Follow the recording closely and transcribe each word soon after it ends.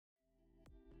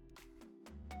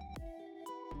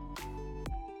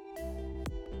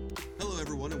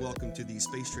everyone, and welcome to the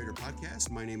Space Trader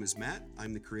Podcast. My name is Matt.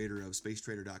 I'm the creator of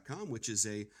SpaceTrader.com, which is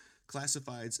a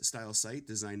classifieds style site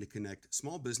designed to connect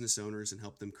small business owners and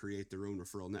help them create their own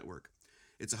referral network.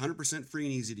 It's 100% free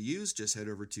and easy to use. Just head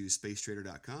over to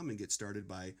SpaceTrader.com and get started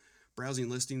by browsing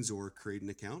listings or create an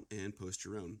account and post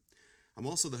your own. I'm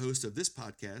also the host of this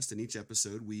podcast, and each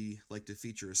episode we like to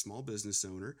feature a small business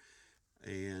owner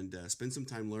and spend some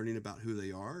time learning about who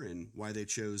they are and why they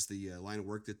chose the line of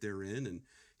work that they're in, and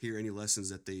hear any lessons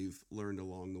that they've learned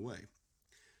along the way.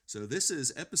 So this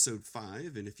is episode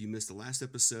 5, and if you missed the last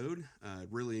episode,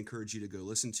 I'd really encourage you to go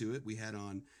listen to it. We had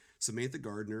on Samantha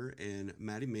Gardner and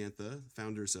Maddie Mantha,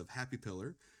 founders of Happy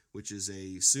Pillar, which is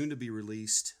a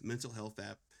soon-to-be-released mental health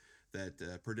app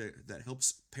that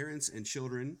helps parents and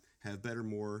children have better,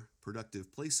 more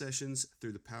productive play sessions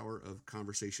through the power of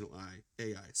conversational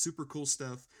AI. Super cool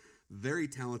stuff, very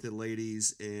talented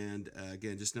ladies, and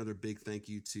again, just another big thank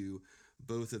you to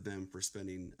both of them for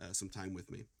spending some time with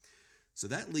me. So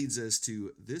that leads us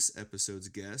to this episode's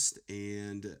guest,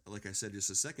 and like I said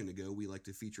just a second ago, we like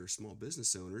to feature small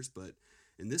business owners, but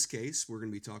in this case, we're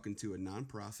going to be talking to a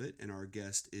nonprofit, and our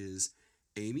guest is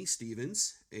Amy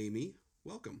Stevens. Amy,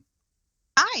 welcome.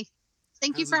 Hi.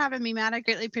 Thank you for having me, Matt. I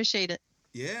greatly appreciate it.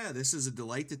 Yeah, this is a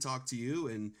delight to talk to you,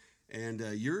 and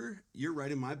you're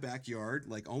right in my backyard,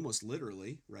 like almost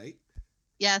literally, right?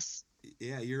 Yes.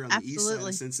 Yeah, you're on the east side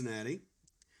of Cincinnati.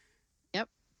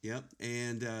 Yep.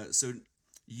 And so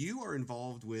you are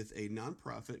involved with a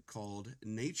nonprofit called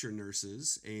Nature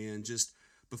Nurses, and just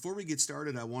before we get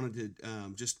started, I wanted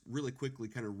to just really quickly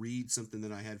kind of read something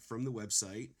that I had from the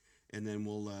website, and then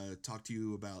we'll talk to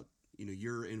you about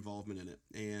your involvement in it.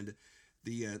 And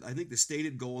I think the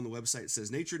stated goal on the website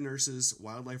says Nature Nurses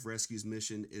Wildlife Rescue's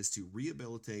mission is to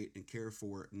rehabilitate and care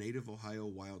for native Ohio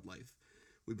wildlife.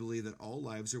 We believe that all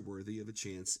lives are worthy of a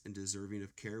chance and deserving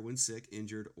of care when sick,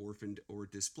 injured, orphaned, or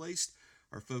displaced.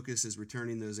 Our focus is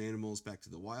returning those animals back to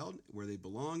the wild where they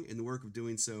belong. In the work of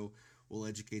doing so, we'll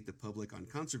educate the public on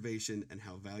conservation and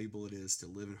how valuable it is to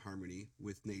live in harmony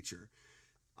with nature.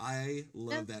 I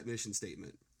love that mission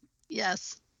statement.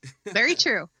 Yes. Very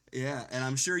true. Yeah, and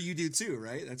I'm sure you do too,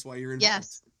 right? That's why you're involved.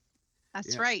 Yes,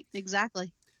 that's right.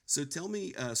 Exactly. So tell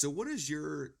me, so what is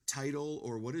your title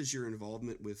or what is your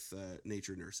involvement with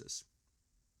Nature Nurses?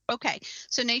 Okay,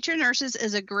 so Nature Nurses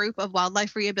is a group of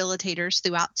wildlife rehabilitators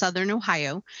throughout Southern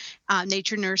Ohio.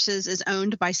 Nature Nurses is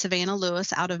owned by Savannah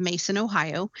Lewis out of Mason,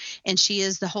 Ohio, and she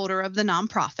is the holder of the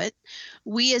nonprofit.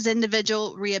 We as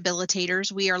individual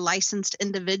rehabilitators, we are licensed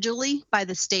individually by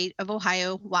the State of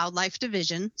Ohio Wildlife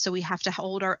Division, so we have to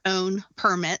hold our own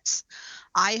permits.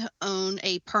 I own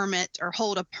a permit or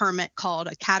hold a permit called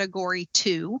a Category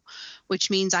 2, which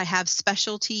means I have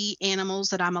specialty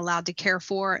animals that I'm allowed to care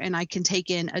for, and I can take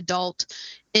in adult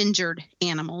injured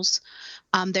animals.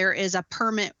 There is a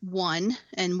Permit 1,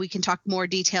 and we can talk more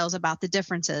details about the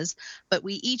differences, but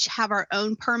we each have our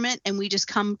own permit, and we just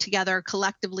come together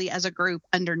collectively as a group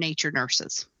under Nature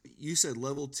Nurses. You said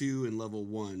level 2 and level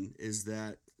 1. Is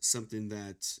that something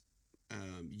that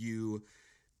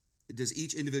does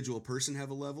each individual person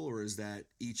have a level, or is that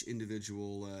each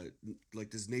individual,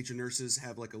 does Nature Nurses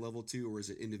have like a level 2, or is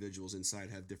it individuals inside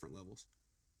have different levels?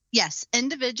 Yes,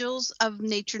 individuals of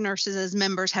Nature Nurses as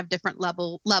members have different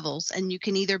levels, and you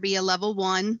can either be a level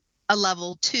 1, a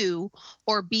level 2,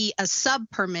 or be a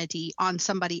sub-permittee on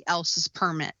somebody else's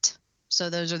permit. So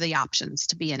those are the options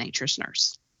to be a Nature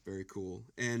Nurse. Very cool.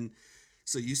 And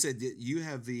so you said that you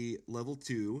have the level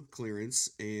 2 clearance,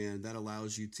 and that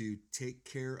allows you to take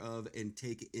care of and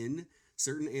take in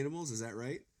certain animals. Is that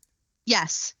right?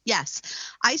 Yes.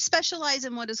 I specialize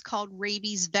in what is called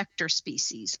rabies vector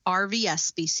species, RVS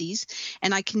species,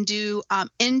 and I can do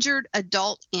injured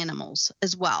adult animals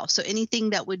as well. So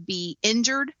anything that would be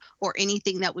injured or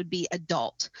anything that would be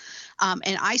adult.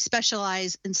 And I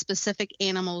specialize in specific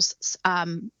animals.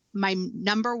 My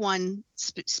number one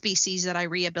species that I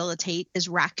rehabilitate is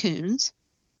raccoons.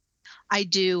 I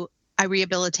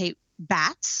rehabilitate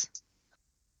bats,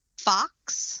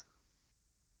 fox,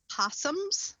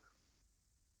 possums,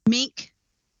 mink,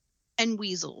 and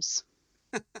weasels.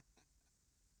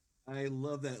 I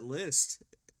love that list.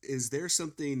 Is there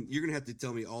something you're going to have to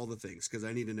tell me all the things because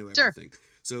I need to know everything. Sure.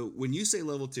 So when you say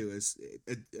level 2 is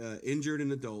injured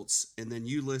in adults, and then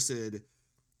you listed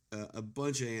a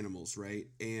bunch of animals, right?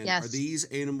 And yes. Are these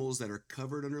animals that are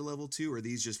covered under level 2, or are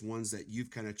these just ones that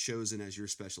you've kind of chosen as your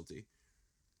specialty?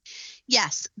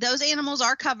 Yes, those animals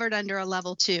are covered under a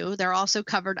level 2. They're also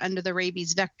covered under the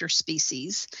rabies vector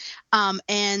species.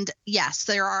 And yes,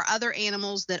 there are other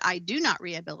animals that I do not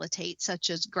rehabilitate, such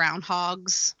as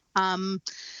groundhogs,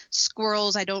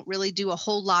 Squirrels, I don't really do a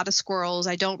whole lot of squirrels.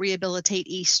 I don't rehabilitate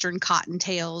eastern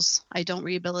cottontails. I don't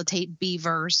rehabilitate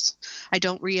beavers. I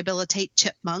don't rehabilitate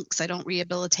chipmunks. I don't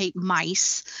rehabilitate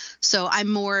mice. So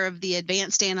I'm more of the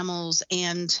advanced animals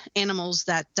and animals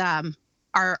that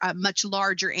are much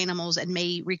larger animals and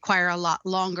may require a lot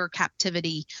longer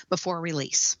captivity before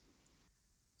release.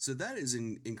 So that is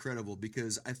incredible,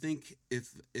 because I think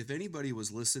if anybody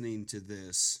was listening to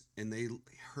this and they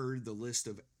heard the list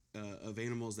of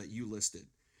animals that you listed,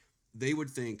 they would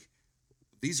think,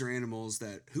 these are animals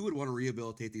that, who would want to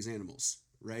rehabilitate these animals,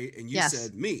 right? And you Yes.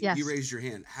 said me. You Yes. raised your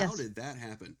hand. How Yes. did that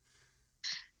happen?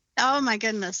 Oh my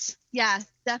goodness. Yeah,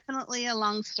 definitely a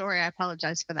long story. I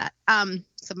apologize for that.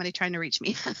 Somebody trying to reach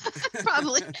me.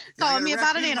 Probably Yeah, I calling got a me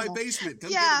about an raccoon in my animal. basement.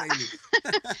 Come get it, Yeah. Amy.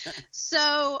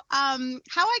 So,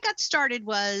 how I got started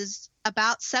was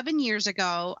about 7 years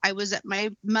ago. I was at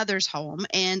my mother's home,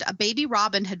 and a baby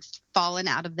robin had fallen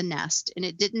out of the nest, and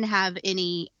it didn't have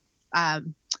any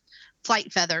um,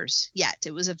 flight feathers yet.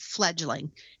 It was a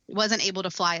fledgling. It wasn't able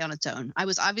to fly on its own. I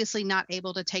was obviously not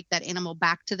able to take that animal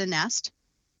back to the nest.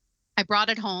 I brought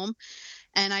it home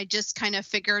and I just kind of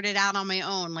figured it out on my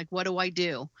own. Like, what do I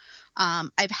do?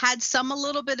 I've had a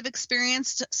little bit of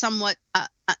experience, somewhat,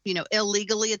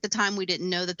 illegally at the time. We didn't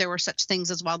know that there were such things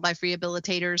as wildlife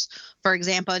rehabilitators. For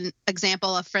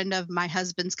example, a friend of my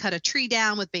husband's cut a tree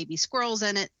down with baby squirrels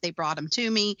in it. They brought them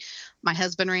to me. My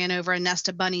husband ran over a nest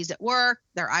of bunnies at work.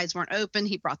 Their eyes weren't open.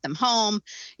 He brought them home.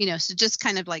 So just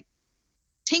kind of like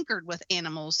tinkered with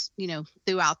animals,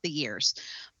 throughout the years.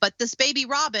 But this baby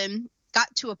robin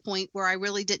got to a point where I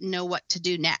really didn't know what to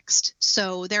do next.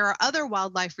 So there are other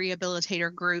wildlife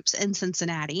rehabilitator groups in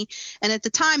Cincinnati. And at the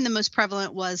time, the most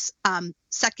prevalent was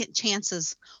Second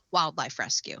Chances Wildlife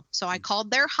Rescue. So I called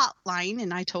their hotline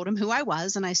and I told them who I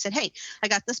was. And I said, hey, I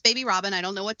got this baby robin. I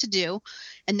don't know what to do.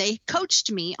 And they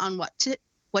coached me on what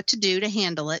to do to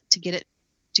handle it, to get it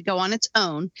to go on its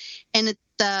own. And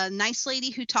the nice lady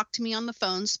who talked to me on the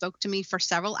phone spoke to me for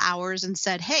several hours and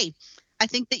said, hey, I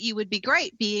think that you would be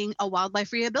great being a wildlife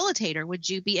rehabilitator. Would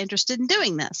you be interested in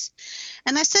doing this?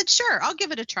 And I said, sure, I'll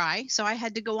give it a try. So I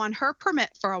had to go on her permit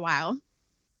for a while.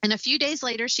 And a few days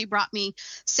later, she brought me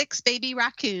 6 baby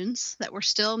raccoons that were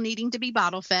still needing to be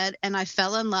bottle fed. And I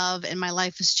fell in love, and my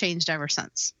life has changed ever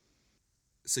since.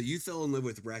 So you fell in love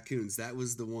with raccoons. That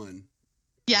was the one,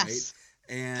 right? Yes,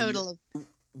 And totally.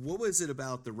 what was it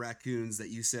about the raccoons that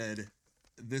you said,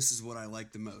 this is what I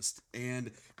like the most?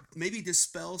 And maybe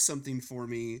dispel something for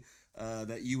me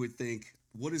that you would think,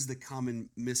 what is the common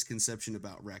misconception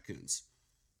about raccoons?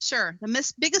 Sure.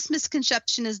 The biggest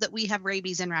misconception is that we have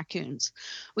rabies in raccoons.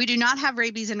 We do not have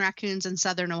rabies in raccoons in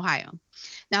southern Ohio.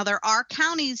 Now, there are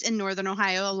counties in northern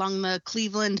Ohio along the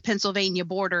Cleveland, Pennsylvania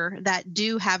border that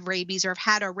do have rabies or have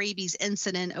had a rabies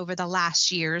incident over the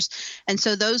last years. And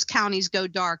so those counties go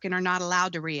dark and are not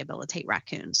allowed to rehabilitate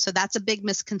raccoons. So that's a big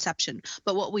misconception.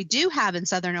 But what we do have in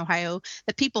southern Ohio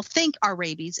that people think are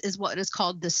rabies is what is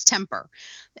called distemper.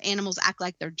 The animals act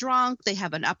like they're drunk. They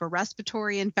have an upper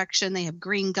respiratory infection. They have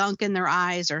green gunk in their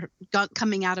eyes or gunk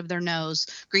coming out of their nose,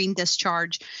 green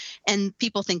discharge. And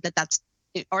people think that that's,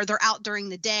 or they're out during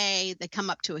the day. They come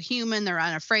up to a human. They're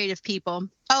unafraid of people.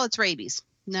 Oh, it's rabies.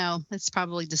 No, it's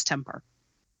probably distemper.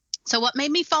 So what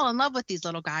made me fall in love with these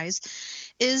little guys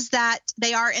is that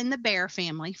they are in the bear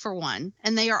family, for one,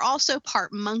 and they are also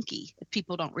part monkey, if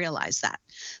people don't realize that.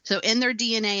 So in their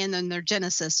DNA and then their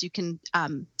genesis, you can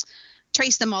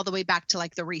trace them all the way back to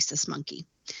like the rhesus monkey.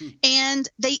 And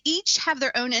they each have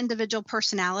their own individual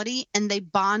personality and they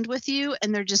bond with you,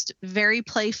 and they're just very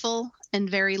playful and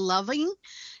very loving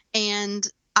and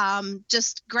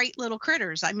just great little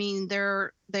critters. I mean,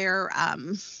 they're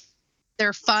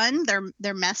fun,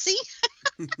 they're messy.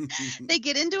 They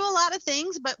get into a lot of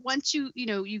things, but once you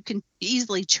can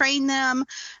easily train them.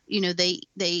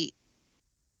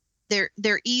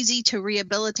 They're easy to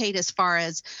rehabilitate as far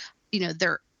as,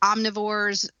 they're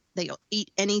omnivores. They'll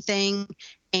eat anything.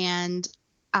 And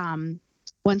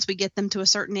once we get them to a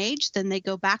certain age, then they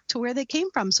go back to where they came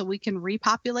from so we can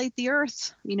repopulate the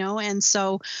earth. And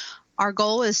so our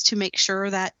goal is to make sure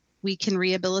that we can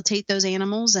rehabilitate those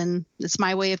animals. And it's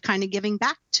my way of kind of giving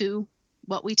back to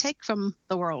what we take from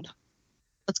the world.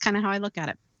 That's kind of how I look at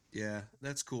it. Yeah,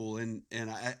 that's cool. And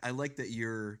I like that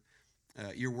you're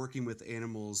working with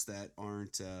animals that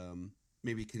aren't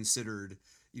maybe considered,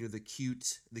 the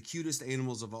cutest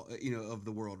animals of all, of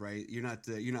the world, right? You're not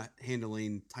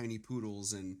handling tiny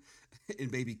poodles and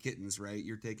and baby kittens, right?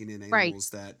 You're taking in Right. animals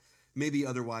that maybe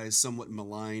otherwise somewhat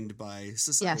maligned by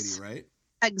society, Yes. right?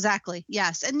 Exactly.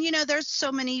 Yes. And there's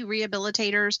so many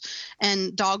rehabilitators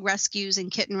and dog rescues and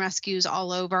kitten rescues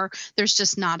all over. There's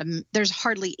just not there's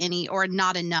hardly any, or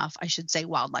not enough, I should say,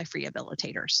 wildlife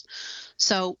rehabilitators.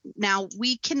 So now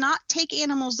we cannot take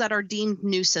animals that are deemed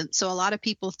nuisance. So a lot of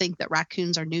people think that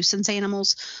raccoons are nuisance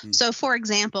animals. Mm. So for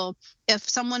example, if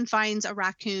someone finds a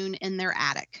raccoon in their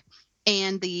attic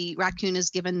and the raccoon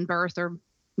has given birth or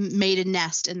made a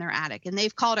nest in their attic, and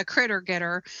they've called a critter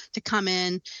getter to come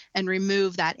in and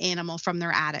remove that animal from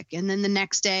their attic, and then the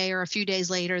next day or a few days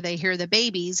later they hear the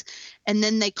babies, and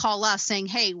then they call us saying,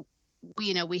 hey,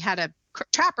 we had a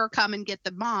trapper come and get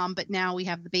the mom, but now we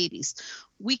have the babies.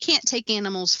 We can't take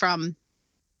animals from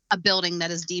a building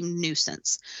that is deemed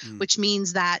nuisance, Mm. which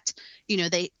means that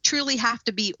they truly have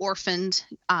to be orphaned.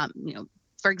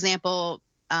 For example,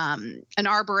 an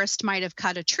arborist might have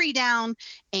cut a tree down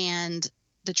and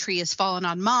the tree has fallen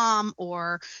on mom,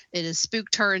 or it has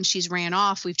spooked her and she's ran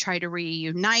off. We've tried to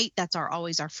reunite. That's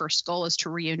always our first goal, is to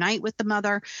reunite with the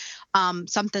mother.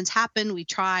 Something's happened. We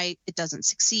try, it doesn't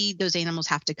succeed. Those animals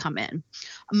have to come in.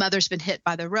 A mother's been hit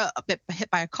by the road, hit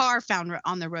by a car, found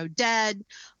on the road dead,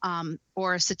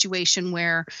 or a situation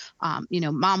where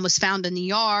mom was found in the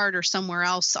yard or somewhere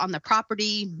else on the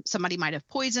property. Somebody might have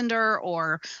poisoned her,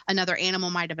 or another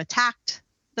animal might have attacked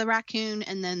the raccoon,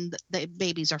 and then the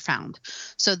babies are found.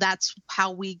 So that's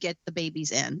how we get the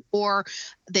babies in. Or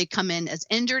they come in as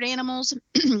injured animals.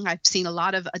 I've seen a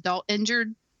lot of adult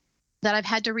injured that I've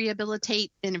had to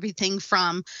rehabilitate, and everything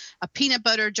from a peanut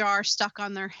butter jar stuck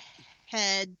on their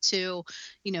head to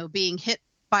being hit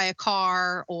by a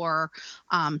car, or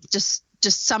just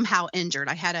somehow injured.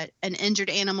 I had an injured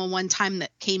animal one time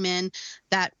that came in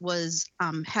that was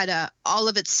had all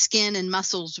of its skin and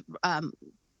muscles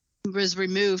was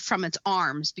removed from its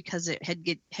arms because it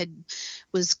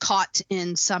was caught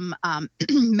in some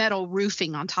metal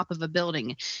roofing on top of a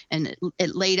building, and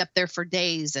it laid up there for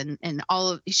days, and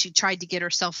she tried to get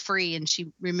herself free, and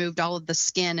she removed all of the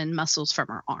skin and muscles from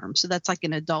her arm. So that's like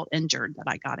an adult injured that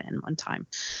I got in one time.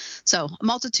 So a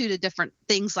multitude of different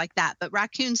things like that. But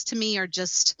raccoons to me are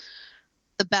just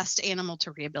the best animal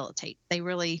to rehabilitate. They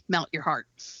really melt your heart.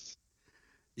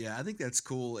 Yeah, I think that's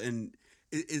cool. And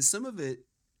is some of it,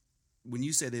 when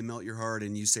you say they melt your heart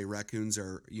and you say raccoons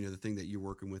are, the thing that you're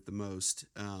working with the most,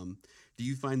 do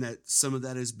you find that some of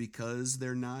that is because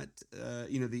they're not,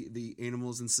 the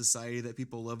animals in society that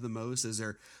people love the most? Is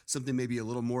there something maybe a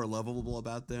little more lovable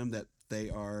about them, that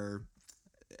they are,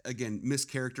 again,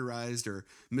 mischaracterized or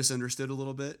misunderstood a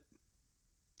little bit?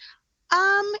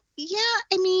 Yeah,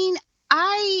 I mean,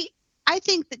 I I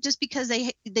think that just because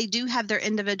they do have their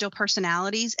individual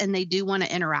personalities and they do want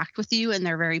to interact with you and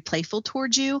they're very playful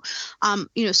towards you.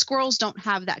 Squirrels don't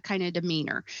have that kind of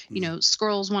demeanor. Mm.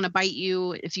 Squirrels want to bite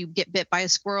you if you get bit by a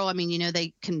squirrel. I mean,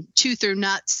 they can chew through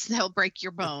nuts, they'll break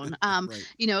your bone. Right.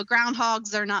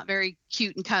 Groundhogs, they're not very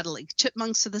cute and cuddly.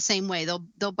 Chipmunks are the same way.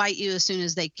 They'll bite you as soon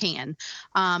as they can.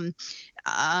 Um,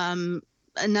 um,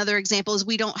 Another example is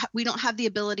we don't have the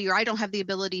ability, or I don't have the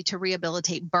ability, to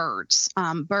rehabilitate birds.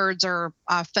 Birds are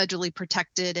federally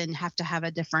protected and have to have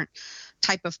a different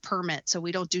type of permit, so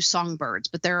we don't do songbirds.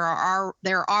 But there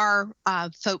are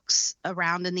folks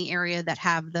around in the area that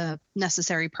have the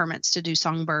necessary permits to do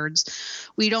songbirds.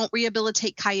 We don't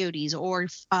rehabilitate coyotes or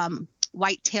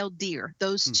white-tailed deer.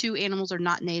 Those Hmm. two animals are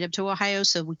not native to Ohio,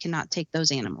 so we cannot take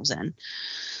those animals in.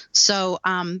 So,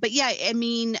 but yeah, I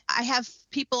mean, I have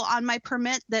people on my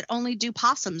permit that only do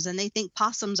possums, and they think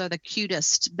possums are the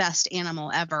cutest, best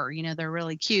animal ever. They're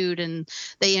really cute and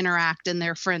they interact and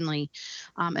they're friendly.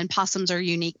 And possums are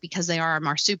unique because they are a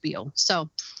marsupial. So,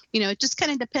 it just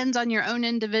kind of depends on your own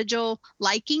individual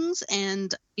likings.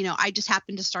 And, I just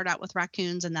happen to start out with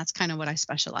raccoons, and that's kind of what I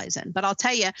specialize in. But I'll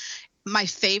tell you, my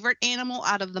favorite animal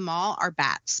out of them all are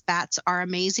bats. Bats are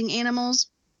amazing animals.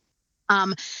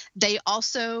 They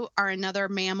also are another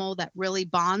mammal that really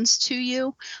bonds to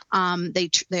you.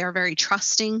 They are very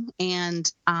trusting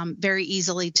and very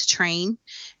easily to train,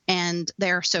 and they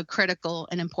are so critical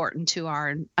and important to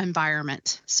our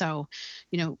environment. So,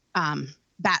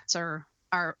 bats are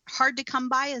hard to come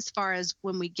by as far as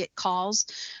when we get calls,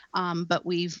 but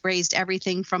we've raised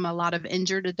everything from a lot of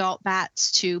injured adult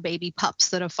bats to baby pups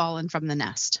that have fallen from the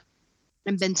nest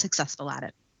and been successful at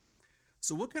it.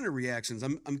 So, what kind of reactions?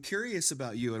 I'm curious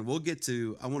about you, and we'll get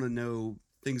to. I want to know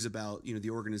things about the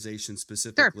organization Sure.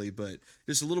 specifically, but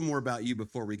just a little more about you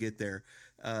before we get there.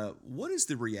 What is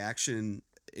the reaction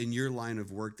in your line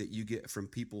of work that you get from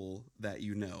people that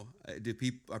you know? Do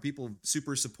people Are people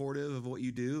super supportive of what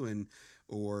you do, and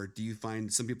or do you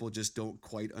find some people just don't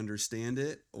quite understand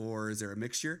it, or is there a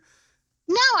mixture?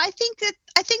 No, I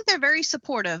think they're very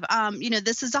supportive.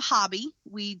 This is a hobby.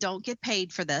 We don't get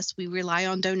paid for this. We rely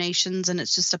on donations, and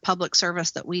it's just a public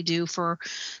service that we do for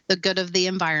the good of the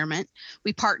environment.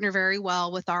 We partner very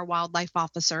well with our wildlife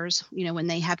officers. When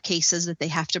they have cases that they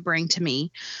have to bring to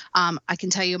me, I can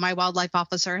tell you my wildlife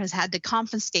officer has had to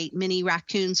confiscate many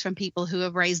raccoons from people who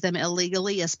have raised them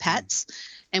illegally as Mm. pets,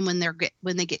 and when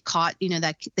they get caught,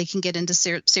 that they can get into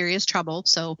serious trouble.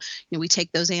 So we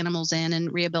take those animals in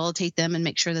and rehabilitate them and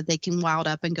make sure that they can wild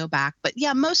up and go back. But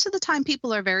yeah, most of the time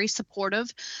people are very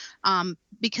supportive,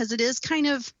 because it is kind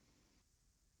of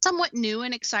somewhat new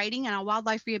and exciting. And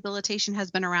wildlife rehabilitation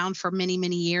has been around for many,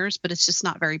 many years, but it's just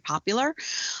not very popular.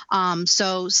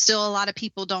 So still a lot of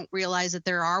people don't realize that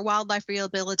there are wildlife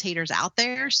rehabilitators out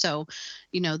there. So,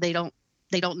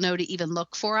 they don't know to even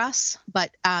look for us.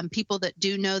 But people that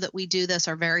do know that we do this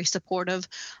are very supportive.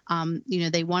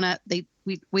 They want to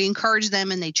we encourage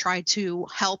them, and they try to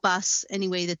help us any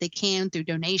way that they can through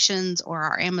donations or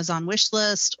our Amazon wish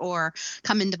list or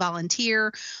come in to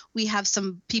volunteer. We have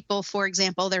some people, for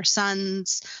example, their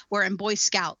sons were in Boy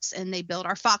Scouts and they built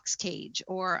our fox cage,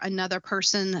 or another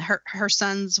person, her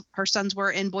sons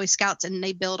were in Boy Scouts and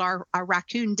they built our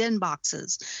raccoon den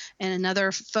boxes, and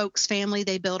another folks family,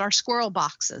 they built our squirrel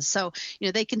boxes. So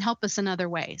they can help us in other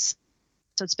ways.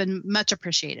 So it's been much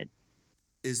appreciated.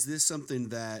 Is this something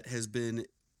that has been?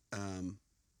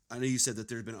 I know you said that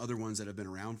there have been other ones that have been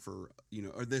around for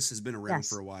or this has been around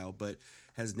for Yes. a while, but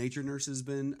has nature nurses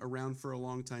been around for a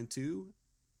long time too?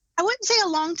 I wouldn't say a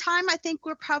long time. I think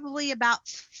we're probably about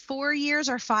 4 years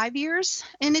or 5 years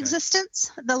in Okay. existence.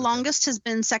 The Okay. longest has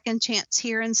been Second Chance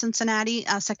here in Cincinnati,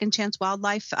 Second Chance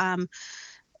Wildlife.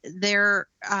 They're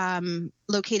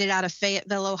located out of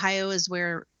Fayetteville, Ohio, is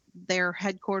where their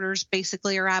headquarters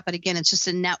basically are at. But again, it's just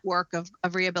a network of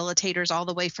rehabilitators all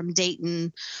the way from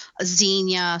Dayton,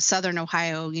 Xenia, Southern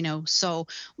Ohio. So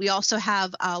we also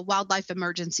have a wildlife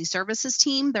emergency services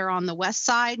team. They're on the west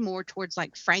side, more towards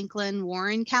like Franklin,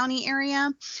 Warren County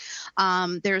area.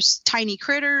 There's Tiny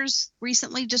Critters,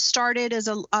 recently just started as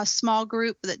a small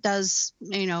group that does,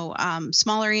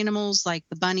 smaller animals like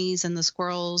the bunnies and the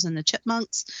squirrels and the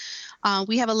chipmunks.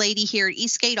 We have a lady here at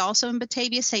Eastgate, also in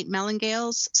Batavia, St.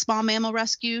 Mellangale's Small Mammal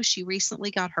Rescue. She recently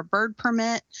got her bird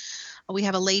permit. We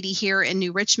have a lady here in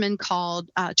New Richmond called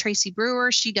Tracy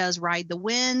Brewer. She does Ride the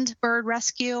Wind bird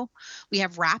rescue. We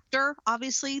have Raptor,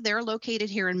 obviously. They're located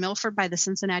here in Milford by the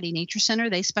Cincinnati Nature Center.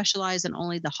 They specialize in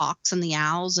only the hawks and the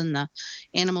owls and the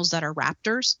animals that are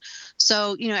raptors.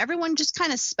 So, everyone just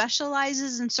kind of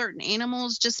specializes in certain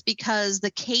animals just because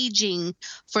the caging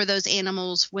for those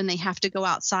animals when they have to go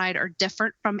outside are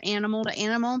different from animal to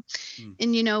animal. Hmm.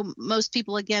 And most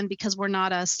people, again, because we're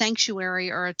not a sanctuary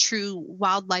or a true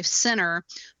wildlife center,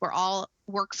 we're all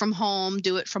work from home,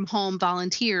 do it from home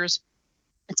volunteers.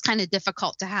 It's kind of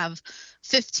difficult to have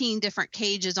 15 different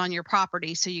cages on your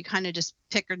property, so you kind of just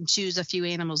pick and choose a few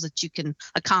animals that you can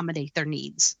accommodate their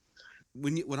needs.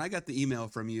 When I got the email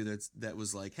from you that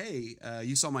was like, hey,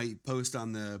 you saw my post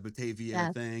on the Batavia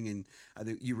Yeah. thing, and I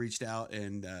think you reached out,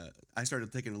 and I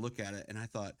started taking a look at it, and I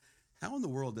thought, how in the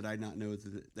world did I not know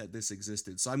that this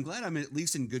existed? So I'm glad I'm at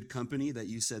least in good company that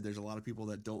you said there's a lot of people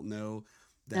that don't know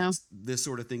No. that this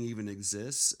sort of thing even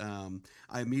exists.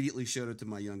 I immediately showed it to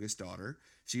my youngest daughter.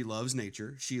 She loves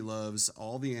nature. She loves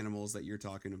all the animals that you're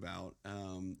talking about,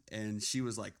 and she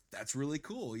was like, "That's really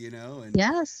cool,"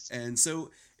 Yes. And so,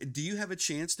 do you have a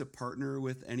chance to partner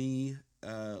with any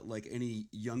like any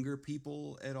younger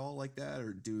people at all like that,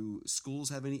 or do schools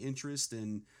have any interest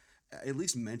in at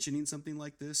least mentioning something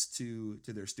like this to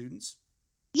their students?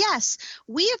 Yes,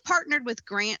 we have partnered with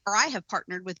Grant, or I have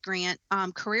partnered with Grant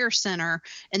Career Center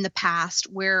in the past,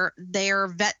 where their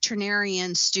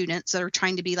veterinarian students that are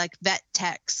trying to be like vet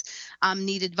techs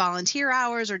needed volunteer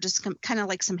hours or just kind of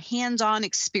like some hands-on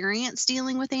experience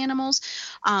dealing with animals.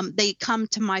 They come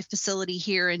to my facility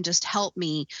here and just help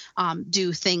me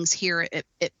do things here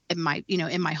in my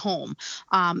in my home.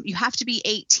 You have to be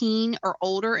 18 or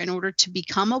older in order to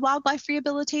become a wildlife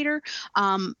rehabilitator,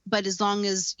 but as long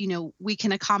as we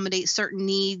can accommodate certain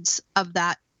needs of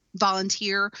that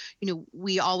volunteer,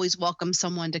 we always welcome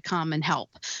someone to come and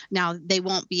help. Now, they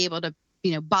won't be able to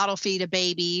bottle feed a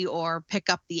baby or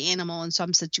pick up the animal in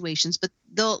some situations, but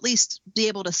they'll at least be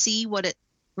able to see what it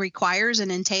requires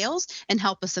and entails and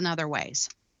help us in other ways.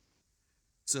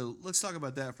 So let's talk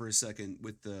about that for a second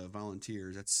with the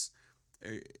volunteers.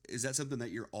 Is that something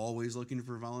that you're always looking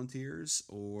for volunteers,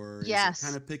 or is it kind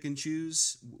Yes. of pick and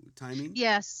choose timing?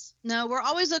 Yes. No, we're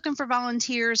always looking for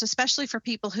volunteers, especially for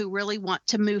people who really want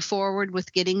to move forward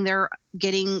with getting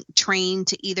trained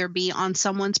to either be on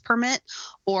someone's permit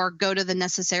or go to the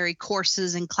necessary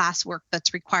courses and classwork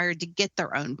that's required to get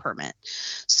their own permit.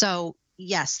 So,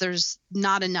 yes, there's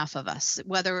not enough of us.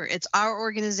 Whether it's our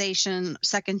organization,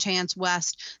 Second Chance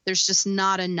West, there's just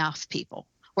not enough people.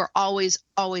 We're always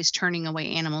turning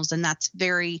away animals, and that's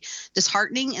very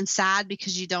disheartening and sad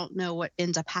because you don't know what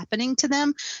ends up happening to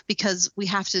them, because we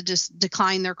have to just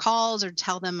decline their calls or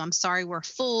tell them, I'm sorry, we're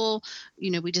full.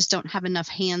 We just don't have enough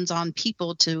hands-on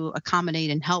people to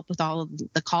accommodate and help with all of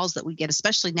the calls that we get,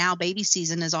 especially now. Baby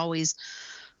season is always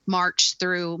March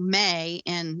through May,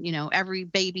 and every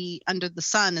baby under the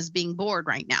sun is being born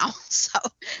right now. So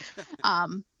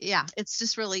yeah, it's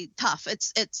just really tough.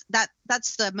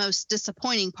 That's the most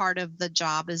disappointing part of the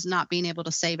job, is not being able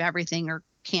to save everything, or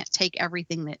can't take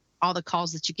everything, that all the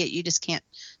calls that you get, you just can't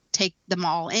take them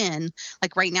all in.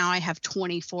 Like right now I have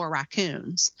 24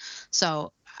 raccoons.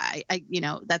 So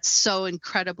that's so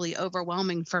incredibly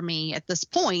overwhelming for me at this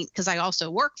point, because I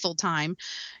also work full time,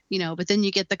 but then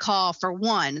you get the call for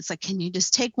one. It's like, can you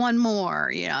just take one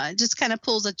more? It just kind of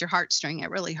pulls at your heartstring. It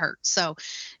really hurts. So,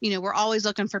 we're always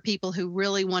looking for people who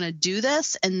really want to do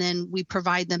this. And then we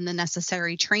provide them the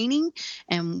necessary training,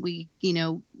 and we,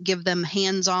 give them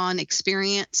hands-on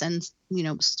experience, and,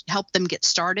 help them get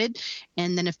started.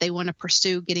 And then if they want to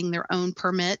pursue getting their own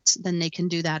permit, then they can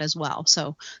do that as well.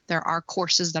 So there are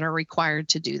courses that are required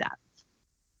to do that.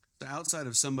 So outside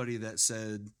of somebody that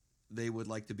said they would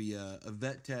like to be a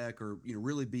vet tech, or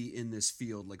really be in this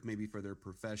field, like maybe for their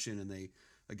profession, and they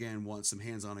again want some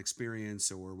hands-on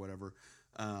experience or whatever,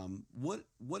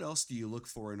 what else do you look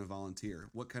for in a volunteer?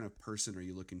 What kind of person are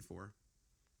you looking for?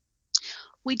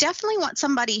 We definitely want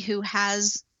somebody who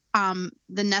has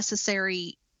the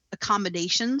necessary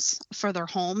accommodations for their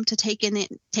home to take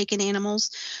in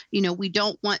animals. We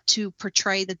don't want to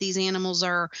portray that these animals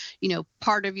are,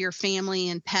 part of your family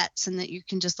and pets, and that you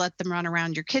can just let them run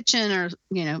around your kitchen, or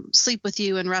sleep with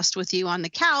you and rest with you on the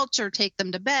couch, or take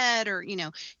them to bed, or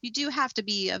you do have to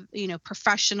be a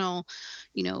professional,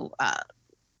 you know uh,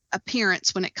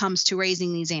 appearance when it comes to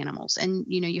raising these animals. And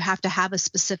you have to have a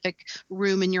specific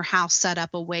room in your house set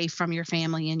up away from your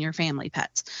family and your family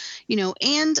pets.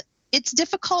 And it's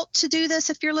difficult to do this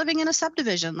if you're living in a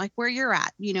subdivision like where you're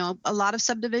at. A lot of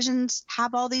subdivisions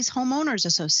have all these homeowners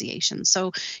associations,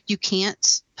 so you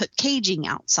can't put caging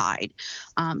outside.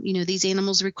 These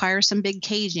animals require some big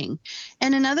caging.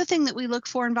 And another thing that we look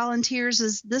for in volunteers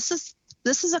is this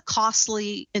is a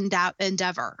costly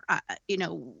endeavor.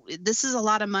 This is a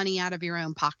lot of money out of your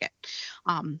own pocket.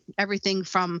 Everything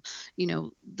from,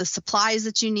 the supplies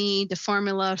that you need, the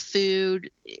formula,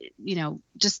 food,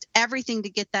 just everything to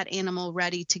get that animal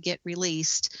ready to get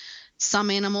released. Some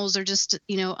animals are just,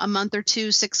 a month or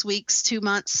two, 6 weeks, 2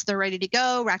 months, they're ready to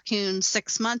go. Raccoons,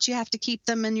 6 months, you have to keep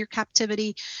them in your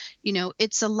captivity.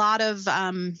 It's a lot of,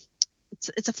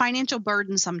 it's a financial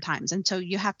burden sometimes, and so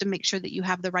you have to make sure that you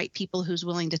have the right people who's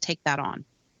willing to take that on.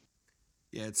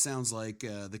 Yeah, it sounds like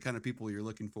the kind of people you're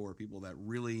looking for, people that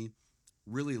really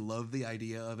love the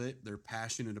idea of it. They're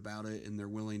passionate about it, and they're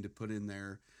willing to put in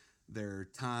their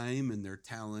time and their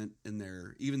talent and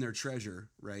their treasure,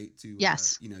 right? To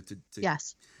Yes. to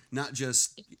Yes. not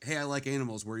just, hey, I like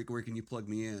animals. Where can you plug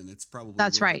me in? It's probably a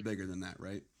That's little bit right. bigger than that,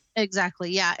 right?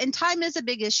 Exactly. Yeah. And time is a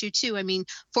big issue too. I mean,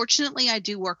 fortunately, I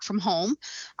do work from home.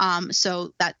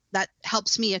 So that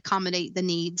helps me accommodate the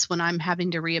needs when I'm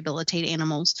having to rehabilitate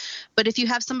animals. But if you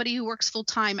have somebody who works full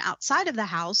time outside of the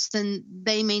house, then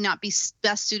they may not be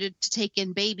best suited to take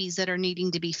in babies that are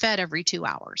needing to be fed every 2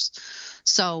 hours.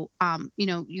 So,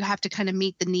 you have to kind of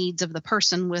meet the needs of the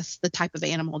person with the type of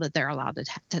animal that they're allowed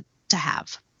to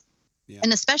have. Yeah.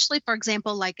 And especially, for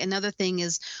example, like another thing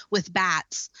is with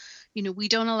bats. We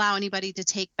don't allow anybody to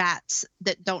take bats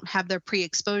that don't have their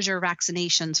pre-exposure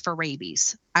vaccinations for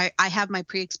rabies. I have my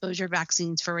pre-exposure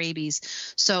vaccines for rabies.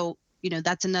 So,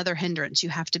 that's another hindrance. You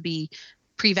have to be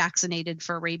pre-vaccinated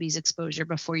for rabies exposure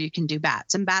before you can do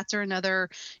bats. And bats are another,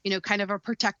 kind of a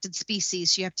protected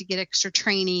species. You have to get extra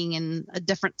training and a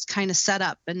different kind of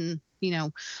setup and,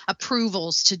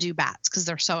 approvals to do bats, because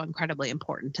they're so incredibly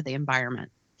important to the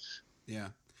environment. Yeah.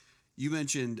 You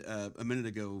mentioned a minute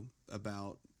ago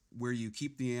about where you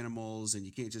keep the animals, and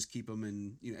you can't just keep them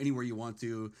in anywhere you want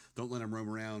to. Don't let them roam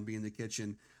around, be in the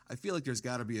kitchen. I feel like there's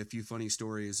got to be a few funny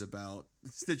stories about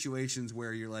situations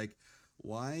where you're like,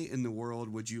 why in the world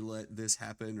would you let this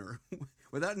happen? Or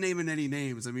without naming any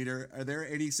names, I mean, are there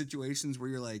any situations where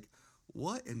you're like,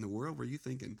 what in the world were you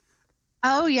thinking?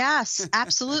 Oh, yes,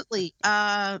 absolutely.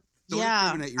 Don't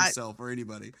Yeah, incriminate yourself or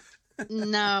anybody.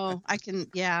 no, I can,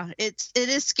 yeah, it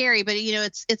is scary, but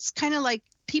it's kind of like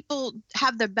people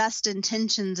have their best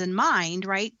intentions in mind,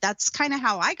 right? That's kind of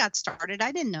how I got started.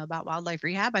 I didn't know about wildlife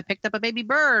rehab. I picked up a baby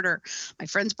bird, or my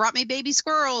friends brought me baby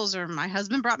squirrels, or my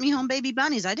husband brought me home baby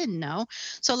bunnies. I didn't know.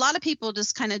 So a lot of people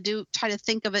just kind of do try to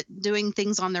think of it doing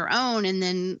things on their own, and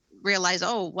then realize,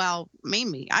 oh, well,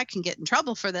 maybe I can get in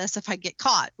trouble for this if I get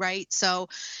caught, right? So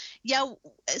yeah,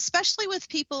 especially with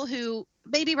people who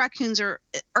baby raccoons are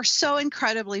so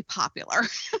incredibly popular.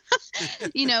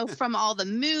 From all the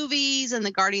movies and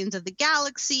the Guardians of the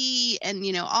Galaxy and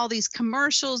all these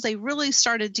commercials, they really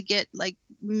started to get like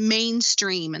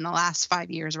mainstream in the last 5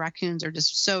 years. Raccoons are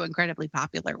just so incredibly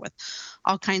popular with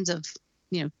all kinds of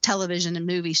television and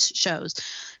movie shows.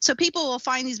 So people will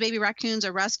find these baby raccoons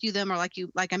or rescue them, or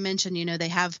like I mentioned,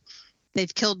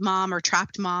 they've killed mom or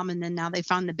trapped mom, and then now they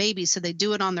found the baby, so they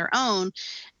do it on their own.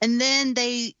 And then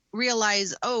they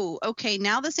realize, oh, okay,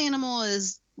 now this animal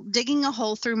is digging a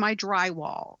hole through my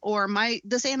drywall, or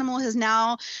this animal has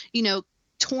now you know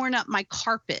torn up my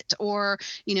carpet, or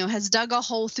has dug a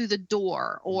hole through the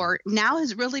door, or now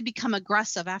has really become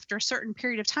aggressive. After a certain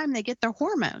period of time, they get their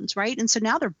hormones, right? And so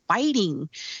now they're biting,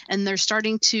 and they're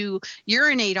starting to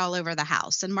urinate all over the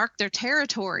house and mark their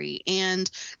territory, and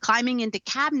climbing into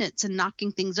cabinets and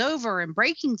knocking things over and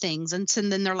breaking things. And so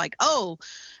then they're like, oh,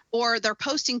 or they're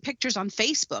posting pictures on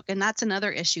Facebook. And that's another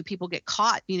issue. People get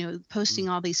caught, posting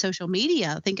all these social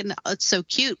media thinking it's so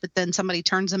cute, but then somebody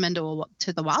turns them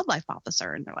to the wildlife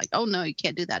officer, and they're like, oh no, you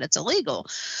can't do that. It's illegal.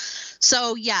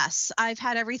 So yes, I've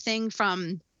had everything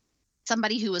from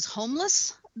somebody who was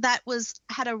homeless that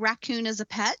had a raccoon as a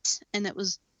pet, and it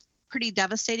was pretty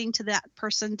devastating to that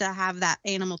person to have that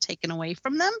animal taken away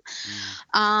from them,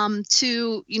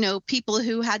 to people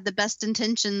who had the best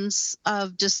intentions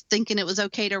of just thinking it was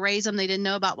okay to raise them. They didn't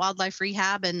know about wildlife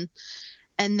rehab, and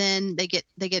then they get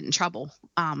in trouble.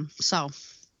 So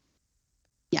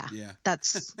yeah, Yeah.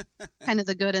 that's kind of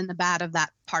the good and the bad of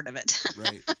that part of it.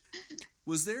 Right.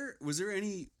 Was there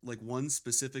any like one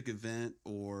specific event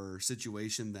or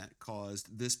situation that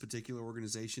caused this particular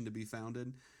organization to be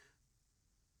founded?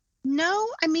 No,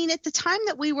 I mean, at the time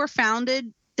that we were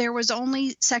founded, there was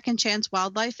only Second Chance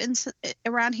Wildlife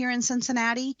around here in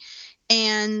Cincinnati,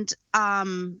 and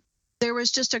there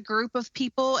was just a group of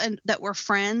people and that were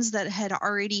friends that had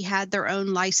already had their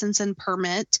own license and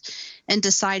permit, and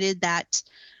decided that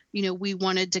we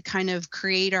wanted to kind of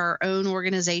create our own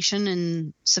organization,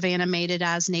 and Savannah made it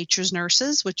as Nature's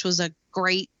Nurses, which was a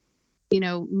great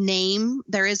name.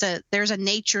 There's a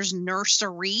Nature's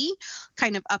Nursery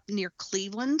kind of up near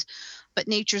Cleveland, but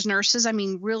Nature's Nurses, I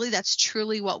mean, really, that's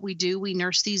truly what we do. We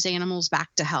nurse these animals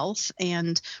back to health,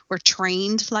 and we're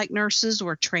trained like nurses.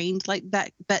 We're trained like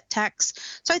vet techs.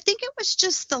 So I think it was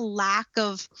just the lack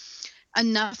of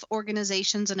enough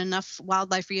organizations and enough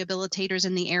wildlife rehabilitators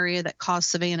in the area that caused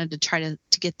Savannah to try to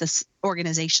get this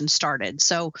organization started.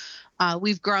 So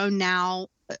we've grown now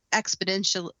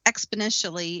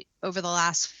exponentially over the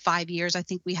last 5 years. I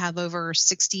think we have over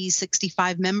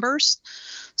 65 members.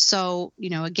 So,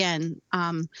 again,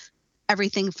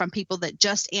 everything from people that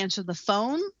just answer the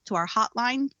phone to our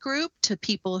hotline group, to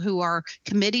people who are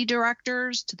committee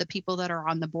directors, to the people that are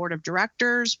on the board of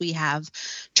directors. We have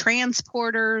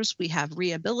transporters, we have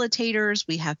rehabilitators,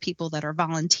 we have people that are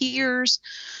volunteers.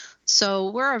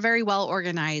 So we're a very well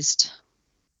organized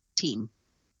team.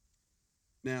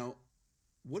 Now,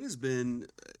 what has been,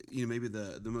 maybe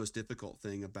the most difficult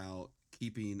thing about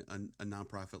keeping a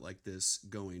nonprofit like this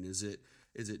going? Is it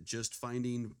just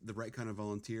finding the right kind of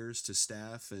volunteers to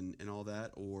staff and all that,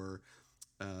 or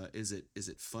is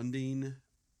it funding?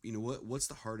 What's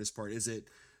the hardest part? Is it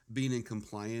being in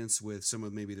compliance with some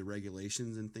of maybe the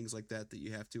regulations and things like that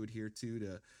you have to adhere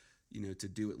to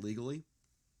do it legally?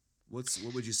 What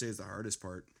would you say is the hardest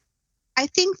part? I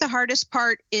think the hardest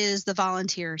part is the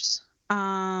volunteers.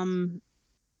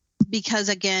 Because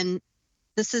again,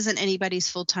 this isn't anybody's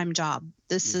full-time job.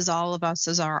 This is all of us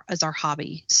as our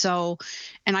hobby. So,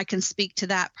 and I can speak to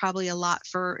that probably a lot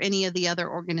for any of the other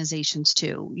organizations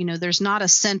too. There's not a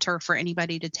center for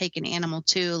anybody to take an animal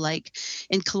to. Like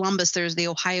in Columbus, there's the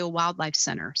Ohio Wildlife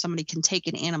Center. Somebody can take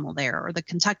an animal there, or the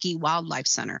Kentucky Wildlife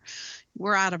Center.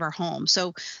 We're out of our home.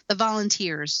 So the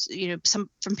volunteers, some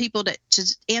from people to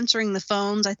just answering the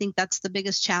phones, I think that's the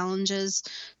biggest challenges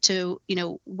to,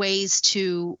 ways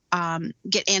to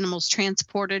get animals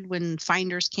transported when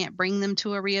finders can't bring them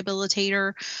to a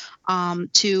rehabilitator,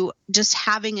 to just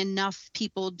having enough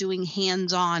people doing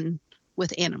hands-on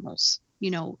with animals.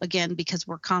 Again, because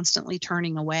we're constantly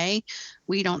turning away,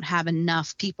 we don't have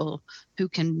enough people who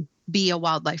can be a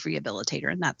wildlife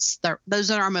rehabilitator. And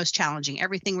those are our most challenging.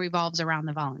 Everything revolves around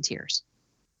the volunteers.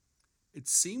 It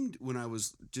seemed when I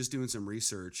was just doing some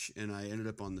research and I ended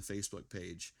up on the Facebook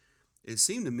page, it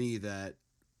seemed to me that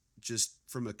just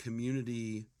from a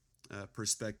community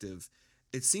perspective,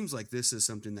 it seems like this is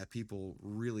something that people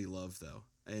really love, though,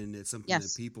 and it's something that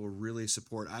Yes. people really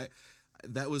support.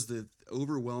 That was the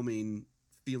overwhelming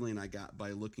feeling I got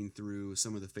by looking through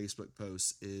some of the Facebook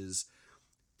posts is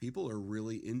people are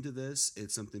really into this.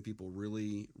 It's something people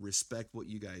really respect what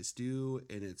you guys do,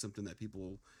 and it's something that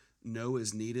people know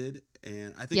is needed.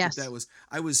 And I think Yes.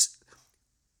 I was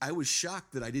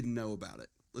shocked that I didn't know about it.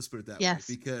 Let's put it that way, Yes.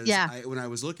 because Yeah. when I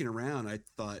was looking around, I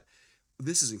thought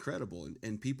this is incredible,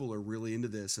 and people are really into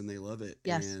this and they love it.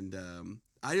 Yes. And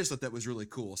I just thought that was really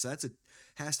cool. So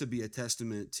has to be a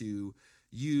testament to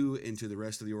you and to the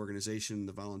rest of the organization,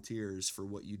 the volunteers, for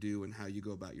what you do and how you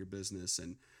go about your business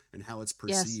and how it's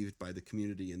Yes. perceived by the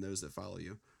community and those that follow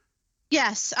you.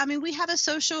 Yes, I mean we have a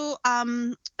social,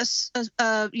 a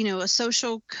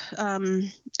social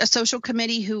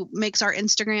committee who makes our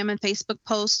Instagram and Facebook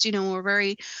posts. We're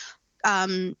very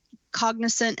um,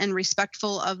 cognizant and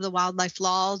respectful of the wildlife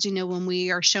laws. When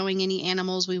we are showing any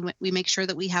animals, we make sure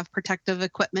that we have protective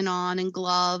equipment on and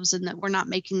gloves, and that we're not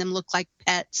making them look like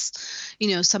pets.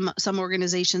 Some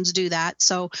organizations do that.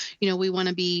 So we want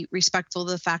to be respectful of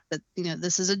the fact that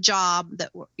this is a job that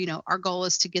our goal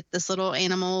is to get this little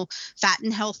animal fat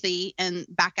and healthy and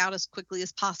back out as quickly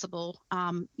as possible.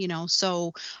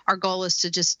 So our goal is to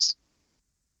just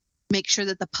make sure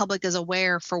that the public is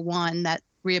aware, for one, that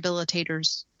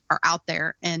rehabilitators are out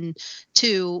there, and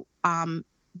two,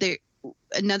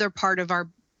 another part of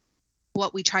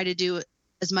what we try to do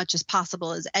as much as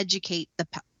possible is educate the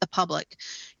public.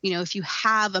 If you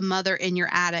have a mother in your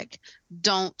attic,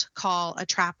 don't call a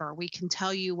trapper. We can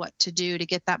tell you what to do to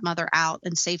get that mother out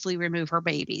and safely remove her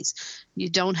babies. You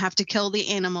don't have to kill the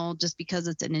animal just because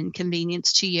it's an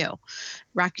inconvenience to you.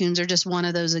 Raccoons are just one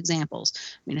of those examples.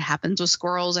 It happens with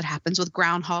squirrels. It happens with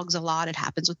groundhogs a lot. It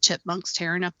happens with chipmunks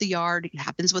tearing up the yard. It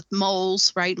happens with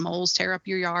moles, right? Moles tear up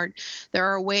your yard. There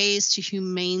are ways to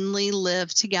humanely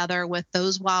live together with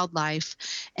those wildlife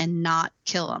and not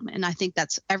kill them. And I think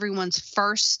that's everyone's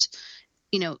first,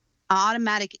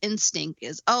 automatic instinct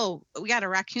is, oh, we got a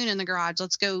raccoon in the garage.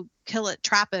 Let's go kill it,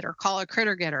 trap it, or call a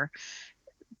critter getter.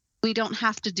 We don't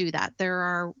have to do that. There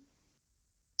are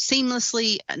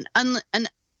seamlessly an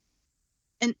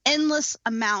endless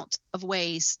amount of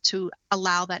ways to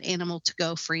allow that animal to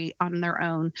go free on their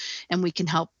own, and we can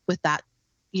help with that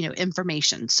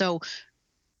information. So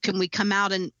can we come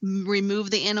out and remove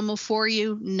the animal for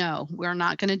you? No, we're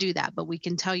not going to do that, but we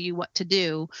can tell you what to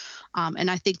do.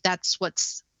 And I think that's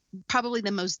what's probably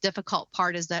the most difficult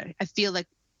part, is that I feel like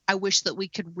I wish that we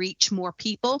could reach more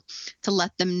people to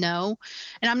let them know.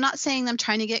 And I'm not saying I'm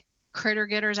trying to get critter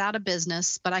getters out of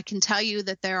business, but I can tell you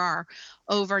that there are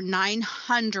over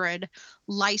 900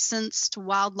 licensed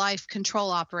wildlife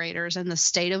control operators in the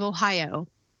state of Ohio.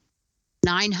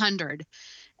 900.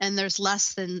 And there's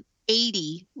less than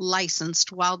 80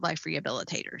 licensed wildlife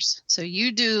rehabilitators. So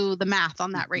you do the math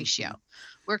on that ratio.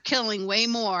 We're killing way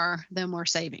more than we're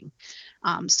saving.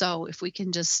 So if we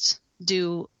can just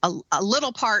do a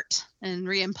little part in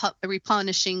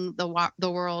replenishing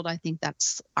the world, I think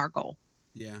that's our goal.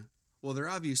 Yeah. Well, they're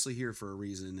obviously here for a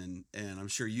reason, and I'm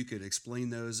sure you could explain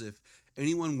those if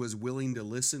anyone was willing to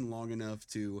listen long enough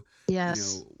to,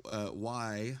 Yes.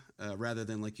 why, rather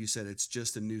than, like you said, it's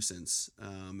just a nuisance,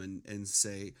 and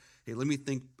say, hey, let me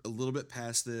think a little bit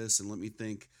past this, and let me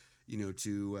think,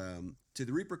 to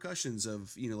the repercussions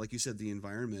of, like you said, the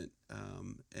environment,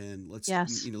 and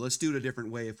Yes. let's do it a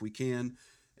different way if we can.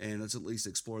 And let's at least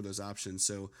explore those options.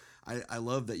 So I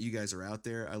love that you guys are out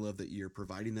there. I love that you're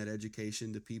providing that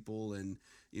education to people and,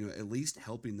 at least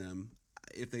helping them.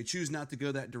 If they choose not to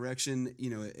go that direction,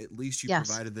 at least you Yes.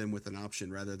 provided them with an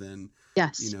option rather than,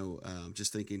 Yes.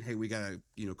 just thinking, hey, we got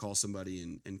to, call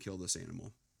somebody and kill this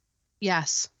animal.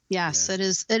 Yes. Yes, Yeah.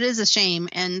 it is a shame.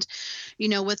 And,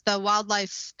 with the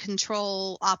wildlife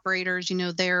control operators,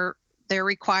 they're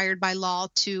required by law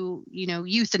to,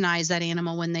 euthanize that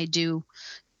animal when they do,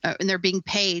 and they're being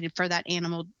paid for that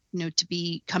animal,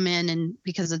 to come in, and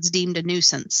because it's deemed a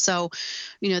nuisance. So,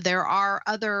 there are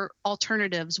other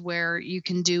alternatives where you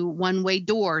can do one-way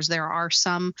doors. There are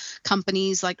some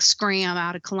companies like Scram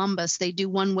out of Columbus. They do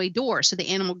one-way doors. So the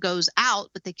animal goes out,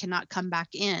 but they cannot come back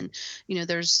in.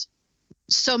 There's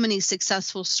so many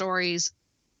successful stories,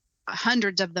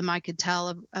 hundreds of them I could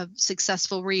tell, of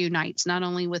successful reunites, not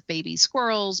only with baby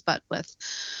squirrels, but with,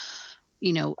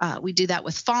 we do that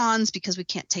with fawns because we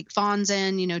can't take fawns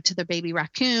in, to the baby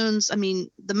raccoons. I mean,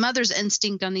 the mother's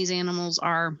instinct on these animals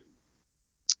are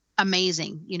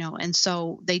amazing, and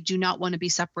so they do not want to be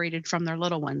separated from their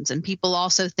little ones. And people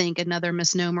also think another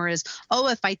misnomer is, oh,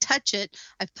 if I touch it,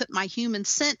 I've put my human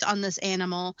scent on this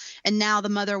animal and now the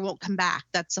mother won't come back.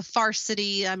 That's a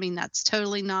farcity. I mean, that's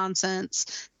totally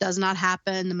nonsense. Does not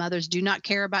happen. The mothers do not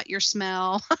care about your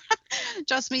smell.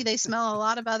 Trust me, they smell a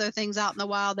lot of other things out in the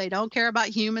wild. They don't care about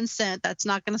human scent. That's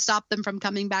not going to stop them from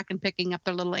coming back and picking up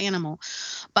their little animal.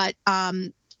 But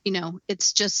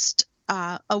it's just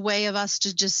a way of us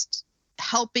to just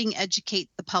helping educate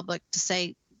the public to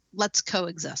say, let's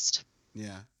coexist.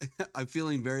 Yeah. I'm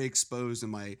feeling very exposed in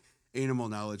my animal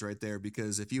knowledge right there,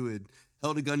 because if you had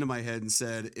held a gun to my head and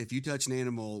said, if you touch an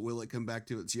animal, will it come back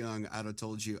to its young? I'd have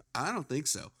told you, I don't think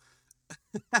so.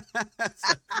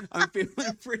 So I'm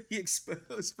feeling pretty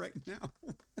exposed right now.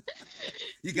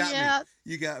 You got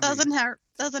me. You got me.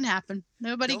 Doesn't happen.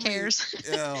 Nobody cares.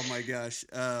 Oh my gosh.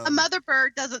 A mother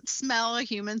bird doesn't smell a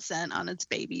human scent on its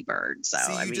baby bird. So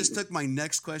see, just took my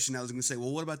next question. I was going to say,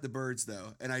 well, what about the birds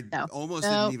though? And I almost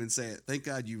didn't even say it. Thank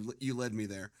God you led me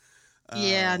there.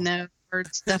 No,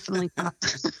 birds definitely not.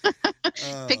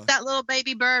 Pick that little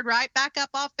baby bird right back up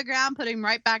off the ground, put him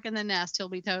right back in the nest. He'll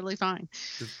be totally fine.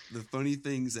 The funny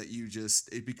things that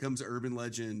it becomes urban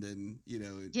legend, and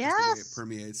just the way it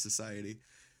permeates society.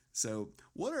 So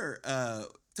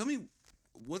tell me,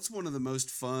 what's one of the most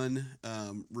fun,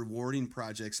 rewarding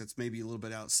projects that's maybe a little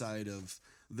bit outside of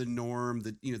the norm,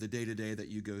 the day-to-day that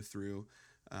you go through,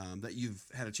 that you've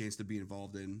had a chance to be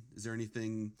involved in? Is there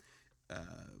anything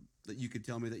that you could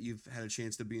tell me that you've had a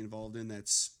chance to be involved in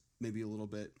that's maybe a little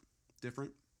bit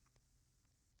different?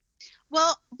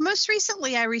 Well, most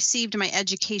recently I received my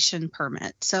education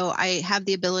permit. So I have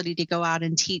the ability to go out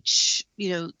and teach,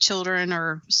 children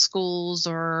or schools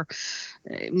or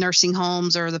nursing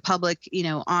homes or the public,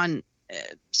 on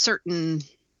certain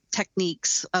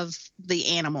techniques of the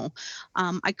animal.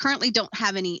 I currently don't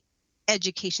have any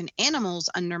education animals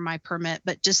under my permit,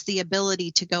 but just the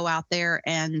ability to go out there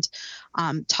and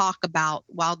talk about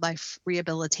wildlife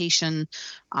rehabilitation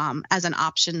as an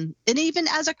option, and even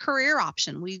as a career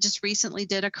option. We just recently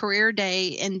did a career day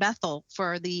in Bethel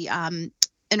for the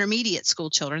intermediate school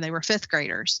children. They were fifth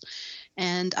graders.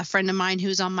 And a friend of mine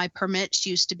who's on my permit,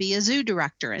 she used to be a zoo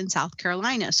director in South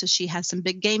Carolina. So she has some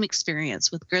big game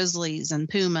experience with grizzlies and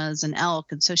pumas and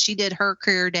elk. And so she did her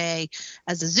career day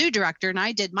as a zoo director, and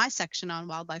I did my section on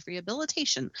wildlife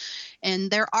rehabilitation. And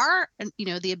there are,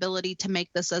 the ability to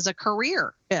make this as a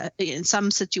career. In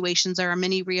some situations, there are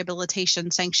many rehabilitation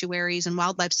sanctuaries and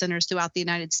wildlife centers throughout the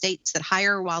United States that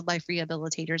hire wildlife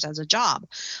rehabilitators as a job.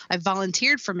 I've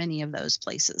volunteered for many of those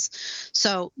places.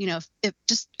 So, if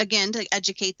just, again, to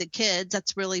educate the kids,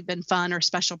 that's really been fun, or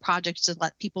special projects to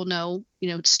let people know,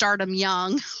 start them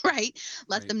young, right?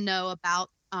 Let them know about,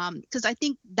 because I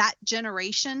think that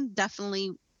generation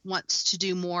definitely wants to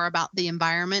do more about the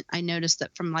environment. I noticed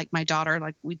that from my daughter,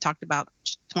 like we talked about,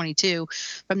 22,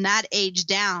 from that age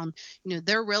down,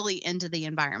 they're really into the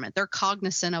environment. They're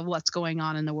cognizant of what's going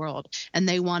on in the world, and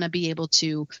they want to be able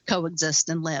to coexist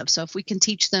and live. So if we can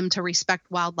teach them to respect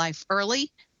wildlife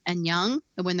early and young,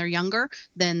 and when they're younger,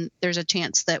 then there's a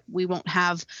chance that we won't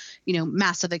have,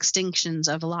 massive extinctions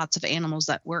of lots of animals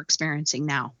that we're experiencing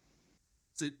now.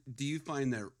 So do you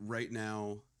find that right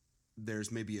now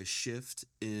there's maybe a shift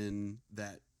in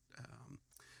that,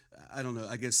 I don't know,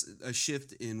 I guess a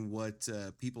shift in what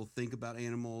people think about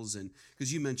animals? And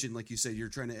because you mentioned, like you said, you're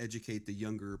trying to educate the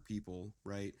younger people,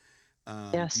 right?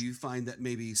 Yes. Do you find that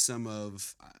maybe some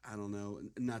of, I don't know,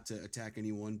 not to attack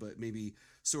anyone, but maybe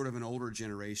sort of an older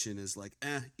generation is like,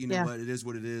 what, it is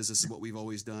what it is. This is what we've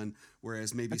always done.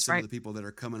 Whereas maybe some of the people that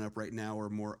are coming up right now are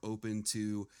more open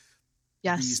to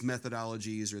these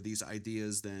methodologies or these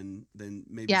ideas than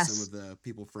maybe some of the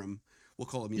people from, we'll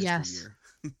call them yesteryear.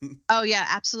 Oh yeah,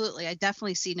 absolutely. I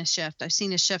definitely seen a shift. I've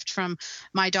seen a shift from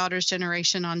my daughter's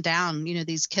generation on down.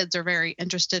 These kids are very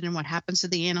interested in what happens to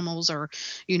the animals, or,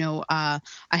 I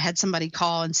had somebody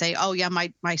call and say, oh yeah,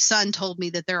 my son told me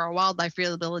that there are wildlife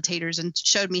rehabilitators and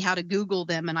showed me how to Google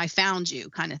them, and I found you,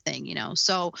 kind of thing,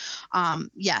 So,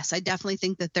 yes, I definitely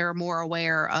think that they're more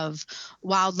aware of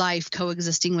wildlife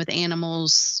coexisting with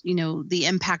animals, the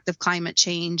impact of climate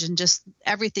change, and just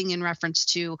everything in reference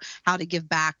to how to give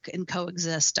back and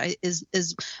coexist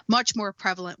is much more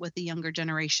prevalent with the younger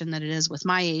generation than it is with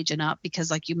my age and up, because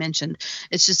like you mentioned,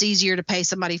 it's just easier to pay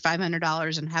somebody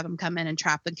 $500 and have them come in and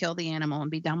trap and kill the animal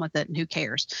and be done with it, and who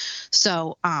cares?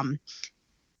 So I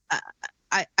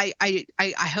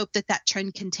hope that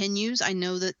trend continues. I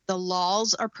know that the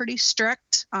laws are pretty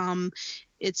strict.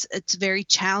 It's very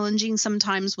challenging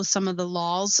sometimes with some of the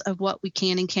laws of what we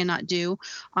can and cannot do.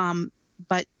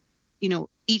 But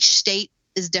each state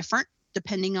is different.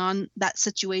 depending on that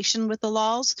situation with the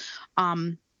laws.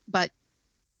 But,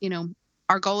 you know,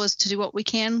 our goal is to do what we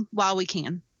can while we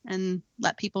can and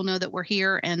let people know that we're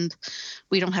here and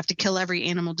we don't have to kill every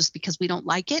animal just because we don't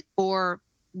like it, or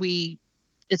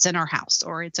it's in our house,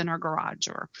 or it's in our garage,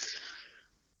 or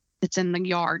it's in the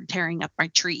yard tearing up my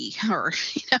tree, or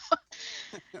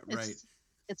Right.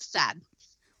 it's sad.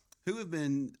 Who have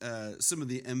been some of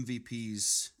the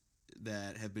MVPs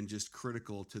that have been just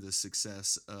critical to the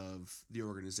success of the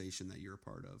organization that you're a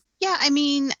part of? Yeah, I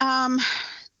mean,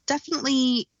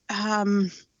 definitely.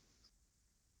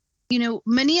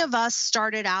 Many of us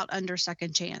started out under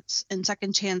Second Chance, and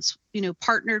Second Chance,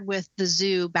 partnered with the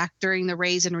zoo back during the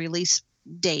raise and release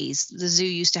days. The zoo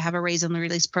used to have a raise and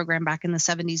release program back in the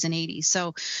 70s and 80s.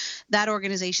 So that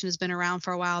organization has been around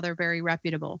for a while. They're very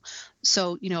reputable.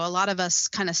 So, a lot of us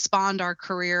kind of spawned our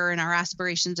career and our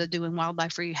aspirations of doing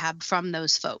wildlife rehab from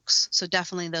those folks. So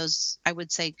definitely those, I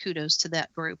would say kudos to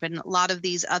that group. And a lot of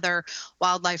these other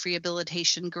wildlife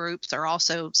rehabilitation groups are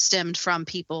also stemmed from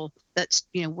people that,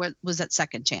 was at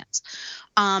Second Chance.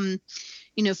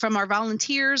 From our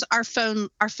volunteers, our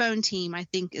phone team, I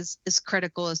think is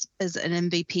critical as an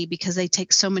MVP, because they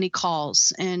take so many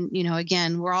calls. And,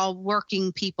 again, we're all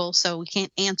working people, so we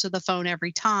can't answer the phone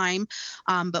every time.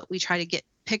 But we try to get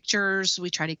pictures, we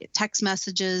try to get text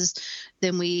messages.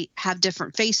 Then we have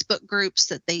different Facebook groups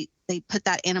that they put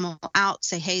that animal out,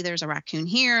 say, hey, there's a raccoon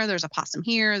here, there's a possum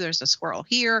here, there's a squirrel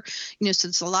here. So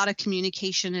it's a lot of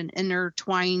communication and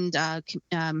intertwined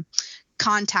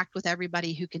contact with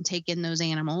everybody who can take in those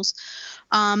animals.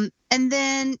 And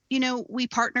then, we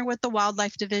partner with the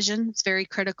wildlife division. It's very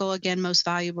critical. Again, most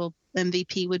valuable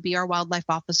MVP would be our wildlife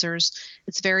officers.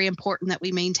 It's very important that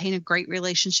we maintain a great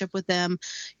relationship with them.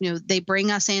 They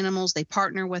bring us animals, they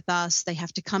partner with us, they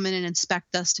have to come in and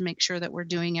inspect us to make sure that we're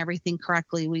doing everything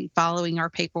correctly, we following our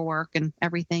paperwork and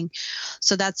everything.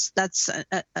 So that's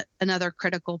another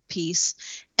critical piece.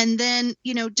 And then,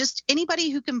 just anybody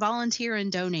who can volunteer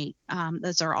and donate,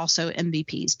 those are also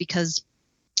MVPs, because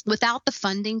without the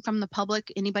funding from the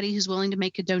public, anybody who's willing to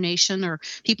make a donation, or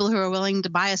people who are willing to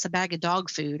buy us a bag of dog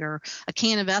food or a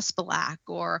can of Espalac,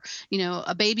 or,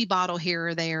 a baby bottle here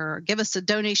or there, or give us a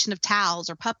donation of towels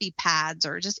or puppy pads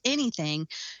or just anything,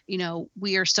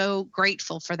 we are so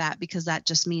grateful for that, because that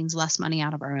just means less money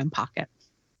out of our own pocket.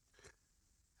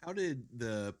 How did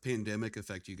the pandemic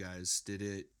affect you guys? Did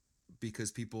it,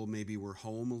 because people maybe were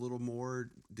home a little more?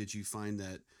 Did you find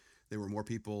that there were more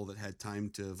people that had time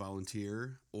to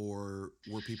volunteer, or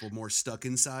were people more stuck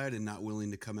inside and not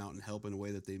willing to come out and help in a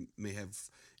way that they may have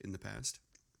in the past?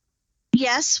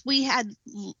 Yes, we had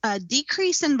a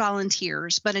decrease in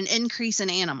volunteers, but an increase in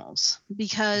animals,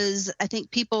 because I think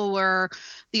people were,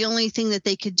 the only thing that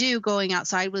they could do going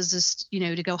outside was just,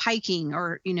 to go hiking,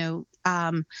 or,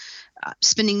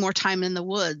 spending more time in the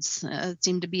woods. It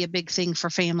seemed to be a big thing for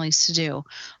families to do,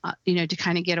 to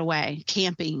kind of get away,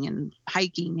 camping and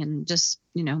hiking and just,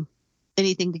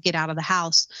 anything to get out of the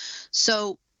house.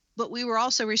 So, but we were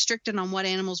also restricted on what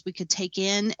animals we could take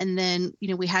in. And then,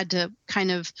 we had to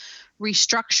kind of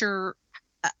restructure,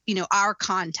 our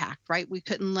contact, right? We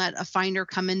couldn't let a finder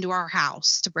come into our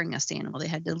house to bring us the animal. They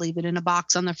had to leave it in a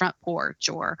box on the front porch,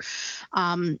 or,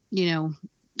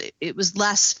 it was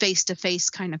less face-to-face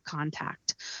kind of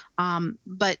contact.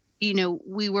 But,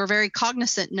 we were very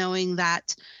cognizant, knowing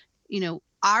that,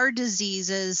 our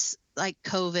diseases like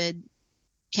COVID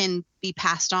can be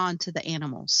passed on to the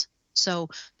animals. So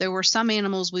there were some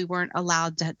animals we weren't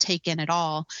allowed to take in at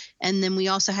all. And then we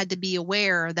also had to be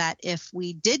aware that if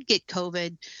we did get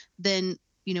COVID, then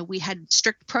we had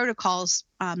strict protocols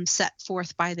set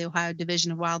forth by the Ohio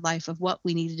Division of Wildlife of what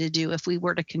we needed to do if we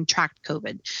were to contract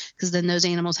COVID, because then those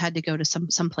animals had to go to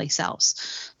someplace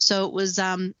else. So it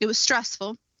was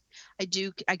stressful.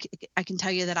 I can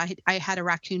tell you that I had a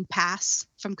raccoon pass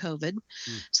from COVID.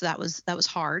 So that was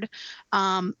hard.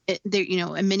 And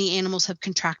many animals have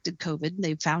contracted COVID.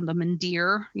 They've found them in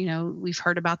deer. We've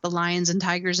heard about the lions and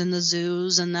tigers in the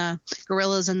zoos, and the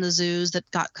gorillas in the zoos that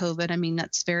got COVID. I mean,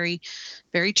 that's very,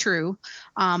 very true.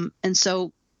 And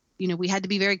so, we had to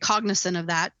be very cognizant of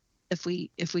that if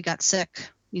we got sick,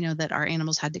 that our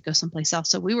animals had to go someplace else.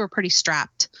 So we were pretty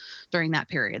strapped during that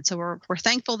period. So we're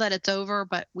thankful that it's over,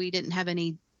 but we didn't have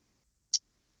any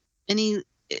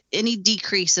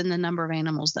decrease in the number of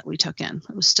animals that we took in.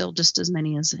 It was still just as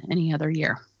many as any other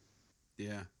year.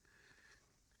 Yeah.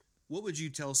 What would you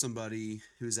tell somebody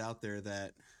who's out there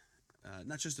that,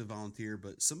 not just a volunteer,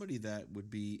 but somebody that would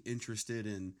be interested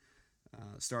in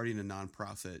starting a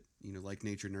nonprofit, like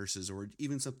Nature Nurses, or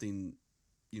even something,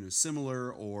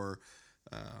 similar, or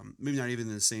maybe not even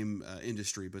in the same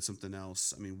industry, but something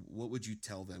else? I mean, what would you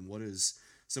tell them? What is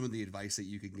some of the advice that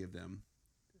you could give them?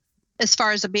 As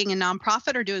far as being a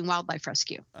nonprofit or doing wildlife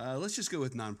rescue? Let's just go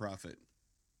with nonprofit.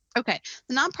 Okay.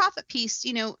 The nonprofit piece,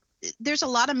 there's a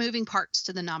lot of moving parts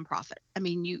to the nonprofit. I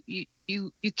mean, you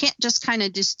can't just kind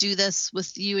of just do this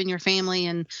with you and your family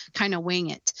and kind of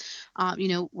wing it.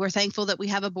 We're thankful that we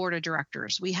have a board of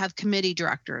directors, we have committee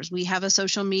directors, we have a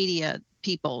social media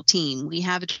people team, we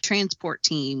have a transport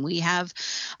team, we have,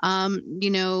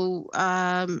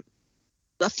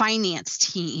 a finance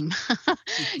team.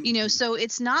 So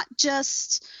it's not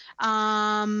just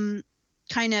kind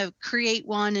of create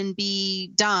one and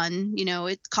be done.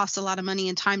 It costs a lot of money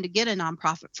and time to get a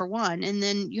nonprofit, for one, and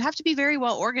then you have to be very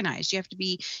well organized. You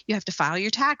have to file your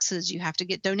taxes, you have to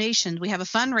get donations. We have a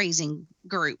fundraising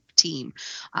group team,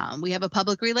 we have a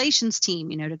public relations team,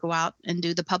 to go out and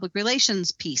do the public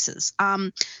relations pieces.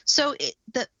 I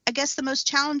guess the most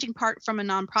challenging part from a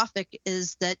nonprofit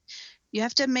is that you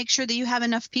have to make sure that you have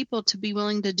enough people to be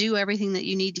willing to do everything that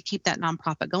you need to keep that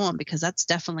nonprofit going, because that's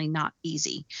definitely not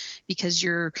easy. Because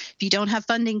if you don't have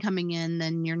funding coming in,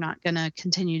 then you're not going to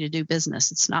continue to do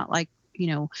business. It's not like,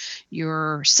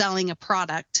 you're selling a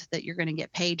product that you're going to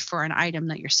get paid for an item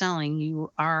that you're selling.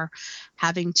 You are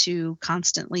having to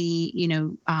constantly,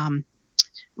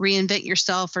 reinvent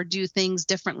yourself or do things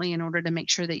differently in order to make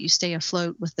sure that you stay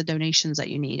afloat with the donations that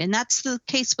you need. And that's the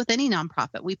case with any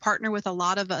nonprofit. We partner with a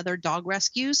lot of other dog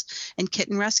rescues and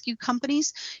kitten rescue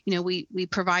companies. We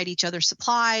provide each other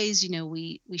supplies.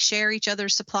 We share each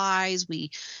other's supplies.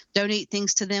 We donate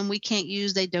things to them we can't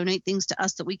use. They donate things to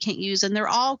us that we can't use. And they're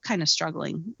all kind of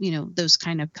struggling, those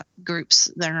kind of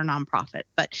groups that are nonprofit.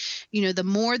 But, the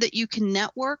more that you can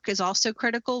network is also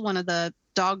critical. One of the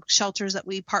dog shelters that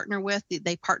we partner with,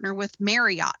 they partner with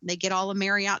Marriott. They get all of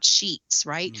Marriott sheets,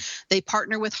 right? They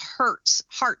partner with Hearts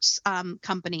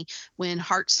company. When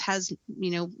Hearts has,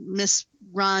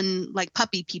 misrun like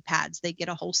puppy pee pads, they get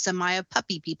a whole semi of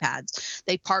puppy pee pads.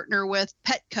 They partner with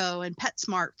Petco and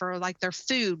PetSmart for like their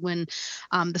food when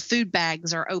the food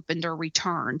bags are opened or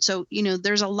returned. So,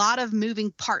 there's a lot of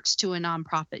moving parts to a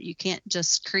nonprofit. You can't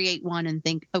just create one and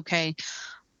think, okay,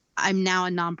 I'm now a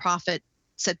nonprofit,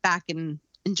 sit back and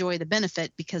enjoy the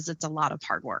benefit, because it's a lot of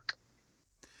hard work.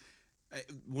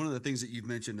 One of the things that you've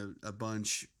mentioned a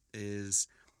bunch is,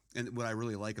 and what I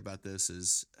really like about this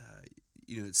is,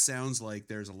 it sounds like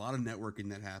there's a lot of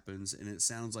networking that happens, and it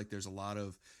sounds like there's a lot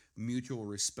of mutual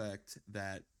respect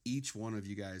that each one of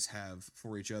you guys have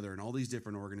for each other and all these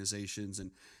different organizations,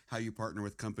 and how you partner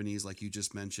with companies like you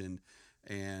just mentioned.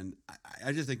 And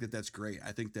I just think that that's great.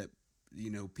 I think that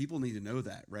people need to know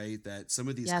that, right? That some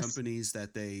of these companies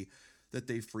that they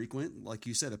frequent, like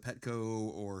you said, a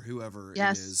Petco or whoever it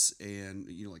is, and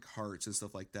like Hearts and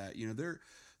stuff like that,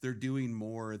 they're doing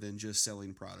more than just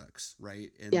selling products, right?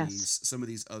 And some of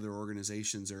these other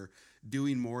organizations are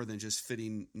doing more than just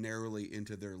fitting narrowly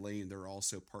into their lane. They're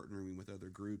also partnering with other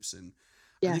groups, and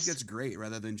I think that's great,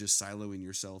 rather than just siloing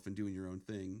yourself and doing your own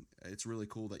thing. It's really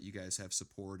cool that you guys have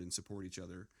support and support each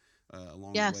other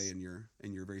along the way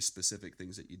in your very specific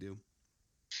things that you do.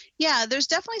 Yeah, there's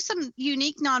definitely some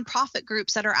unique nonprofit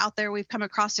groups that are out there we've come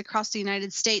across the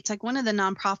United States. Like one of the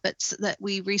nonprofits that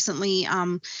we recently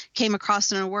came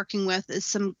across and are working with is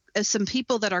some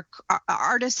people that are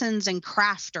artisans and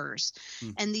crafters.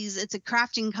 And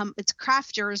it's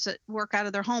crafters that work out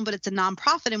of their home, but it's a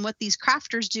nonprofit. And what these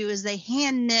crafters do is they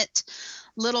hand knit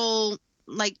little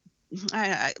like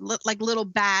little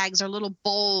bags or little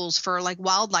bowls for like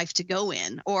wildlife to go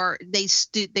in, or they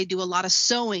do a lot of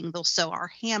sewing. They'll sew our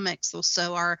hammocks, they'll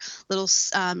sew our little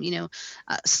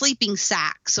sleeping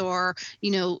sacks, or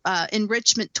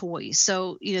enrichment toys.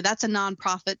 So that's a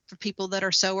nonprofit for people that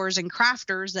are sewers and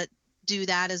crafters that do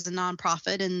that as a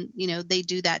nonprofit, and they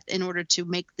do that in order to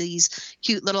make these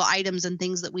cute little items and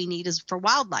things that we need as for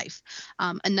wildlife.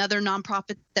 Another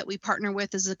nonprofit that we partner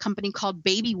with is a company called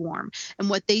Baby Warm, and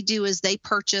what they do is they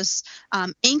purchase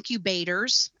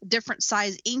incubators, different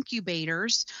size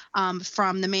incubators,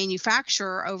 from the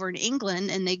manufacturer over in England,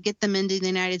 and they get them into the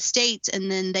United States, and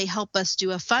then they help us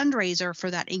do a fundraiser for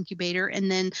that incubator,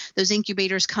 and then those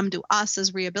incubators come to us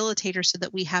as rehabilitators so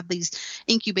that we have these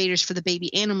incubators for the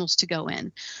baby animals to go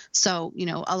in. So,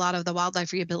 a lot of the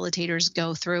wildlife rehabilitators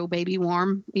go through Baby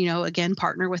Warm, again,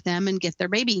 partner with them and get their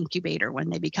baby incubator when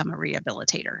they become a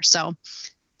rehabilitator. So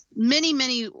many,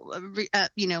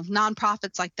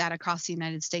 nonprofits like that across the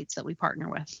United States that we partner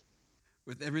with.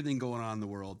 With everything going on in the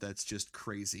world, that's just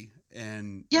crazy.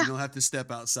 And you don't have to step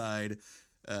outside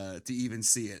to even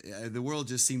see it. The world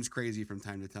just seems crazy from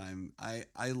time to time.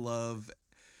 I love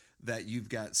that you've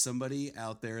got somebody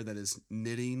out there that is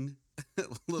knitting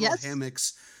little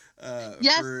hammocks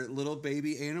Yes, for little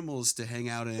baby animals to hang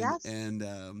out in, yes, and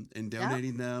yep.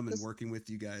 donating them and Just working with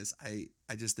you guys. I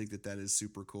just think that is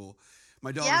super cool. My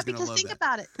Yeah, daughter's gonna because love think that.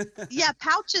 about it. Yeah,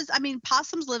 pouches, I mean,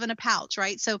 possums live in a pouch,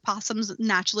 right? So possums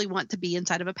naturally want to be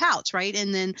inside of a pouch, right?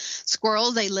 And then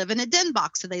squirrels, they live in a den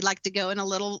box. So they like to go in a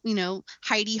little,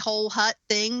 hidey hole hut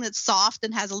thing that's soft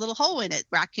and has a little hole in it.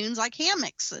 Raccoons like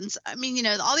hammocks. And I mean,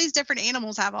 all these different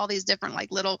animals have all these different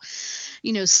like little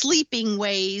sleeping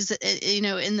ways,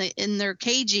 in their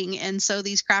caging. And so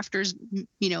these crafters,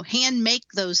 hand make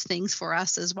those things for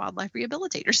us as wildlife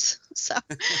rehabilitators. So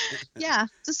yeah,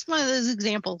 just one of those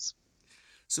examples.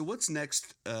 So what's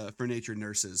next for nature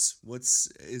nurses?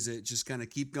 Is it just kind of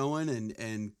keep going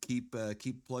and keep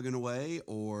plugging away,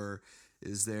 or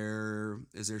is there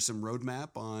some roadmap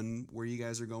on where you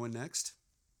guys are going next?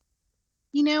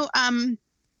 You know, um,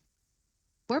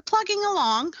 we're plugging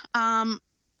along.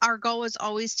 Our goal is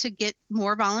always to get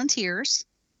more volunteers,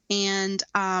 and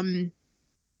I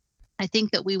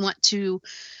think that we want to,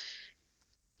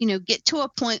 get to a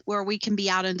point where we can be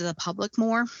out into the public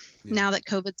more. Yeah, Now that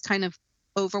COVID's kind of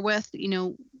over with,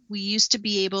 we used to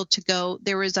be able to go.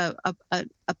 There was a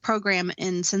program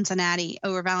in Cincinnati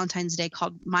over Valentine's Day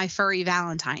called My Furry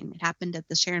Valentine. It happened at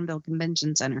the Sharonville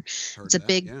Convention Center. heard It's of a that.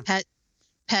 big Yeah, pet,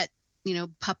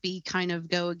 puppy kind of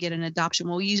go get an adoption.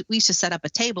 Well, we used to set up a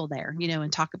table there,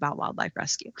 and talk about wildlife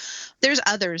rescue. There's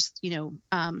others,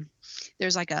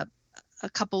 there's like a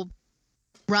couple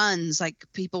runs, like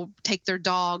people take their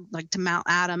dog like to Mount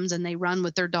Adams and they run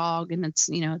with their dog, and it's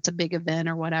a big event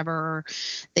or whatever. Or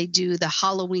they do the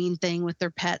Halloween thing with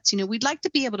their pets. We'd like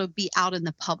to be able to be out in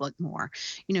the public more.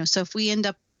 So if we end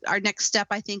up, our next step,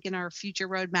 I think, in our future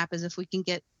roadmap is if we can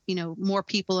get more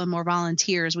people and more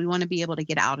volunteers, we want to be able to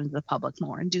get out into the public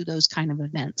more and do those kind of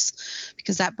events,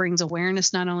 because that brings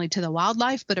awareness not only to the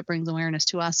wildlife, but it brings awareness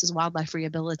to us as wildlife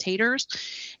rehabilitators.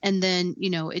 And then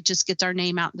it just gets our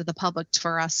name out into the public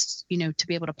for us to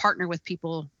be able to partner with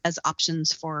people as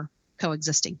options for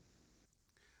coexisting.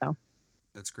 So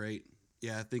that's great.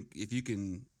 Yeah, I think if you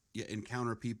can, yeah,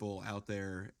 encounter people out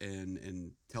there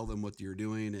and tell them what you're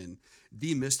doing and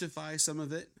demystify some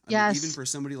of it. I mean, even yes. for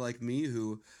somebody like me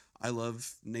who I love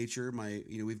nature,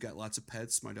 we've got lots of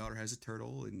pets. My daughter has a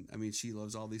turtle, and I mean, she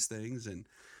loves all these things. And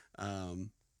um,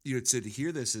 so to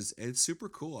hear this it's super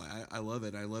cool. I love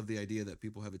it. I love the idea that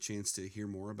people have a chance to hear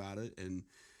more about it and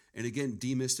again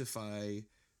demystify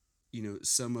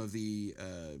some of the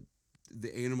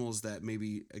animals that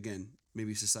maybe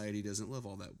society doesn't love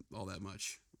all that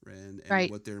much, and Right.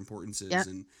 what their importance Yeah. is,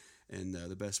 and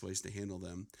the best ways to handle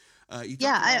them. You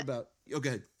Yeah. talked a lot about. Oh, go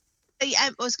ahead.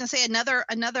 I was going to say another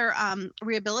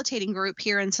rehabilitating group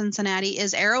here in Cincinnati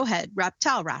is Arrowhead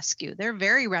Reptile Rescue. They're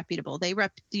very reputable. They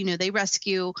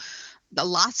rescue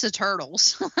lots of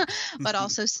turtles, but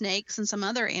also snakes and some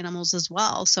other animals as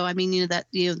well. So I mean,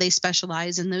 they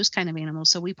specialize in those kind of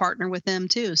animals. So we partner with them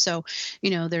too. So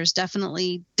there's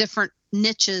definitely different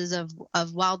niches of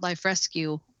wildlife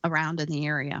rescue around in the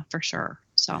area for sure.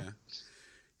 So. Yeah.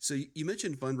 So you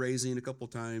mentioned fundraising a couple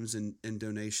times and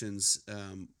donations.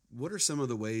 What are some of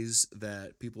the ways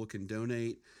that people can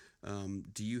donate?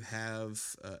 Do you have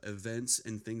events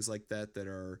and things like that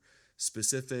are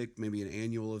specific, maybe an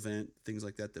annual event, things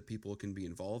like that people can be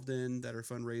involved in that are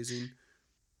fundraising?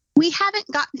 We haven't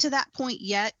gotten to that point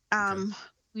yet. Okay.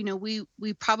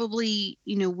 We probably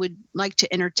would like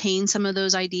to entertain some of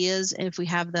those ideas if we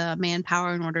have the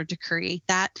manpower in order to create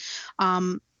that.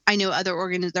 I know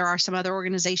there are some other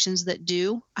organizations that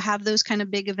do have those kind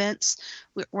of big events.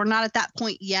 We're not at that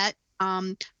point yet.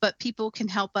 But people can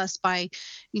help us by,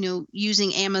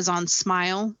 using Amazon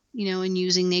Smile, and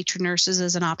using nature nurses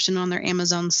as an option on their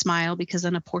Amazon Smile, because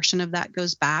then a portion of that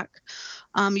goes back.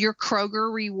 Your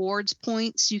Kroger rewards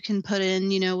points you can put in,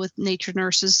 with nature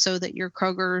nurses, so that your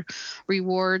Kroger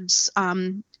rewards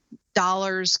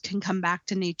dollars can come back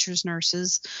to nature's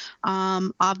nurses.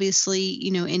 Obviously,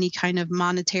 any kind of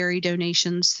monetary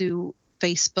donations through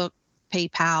Facebook,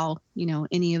 PayPal,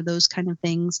 any of those kind of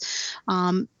things.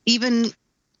 Even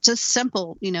just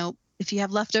simple, if you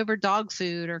have leftover dog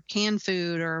food or canned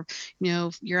food, or,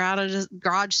 if you're out at a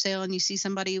garage sale and you see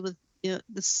somebody with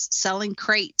selling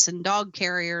crates and dog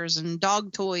carriers and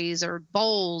dog toys or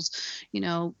bowls,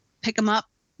 pick them up,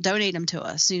 donate them to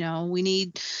us. We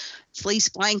need fleece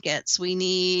blankets. We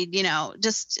need,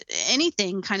 just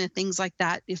anything, kind of things like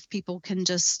that. If people can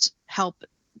just help,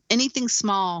 anything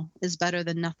small is better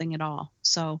than nothing at all.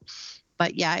 So,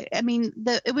 but yeah, I mean,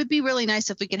 it would be really nice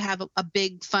if we could have a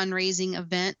big fundraising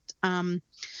event. I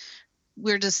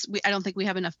don't think we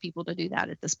have enough people to do that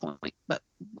at this point, but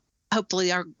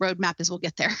hopefully our roadmap is we'll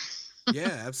get there.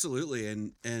 Yeah, absolutely.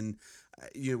 And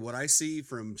What I see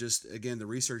from just, again, the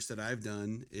research that I've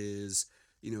done is,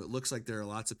 it looks like there are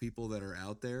lots of people that are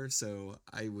out there. So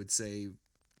I would say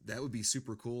that would be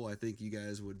super cool. I think you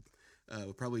guys would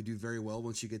probably do very well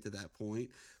once you get to that point.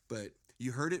 But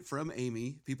you heard it from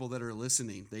Amy. People that are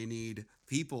listening, they need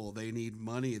people, they need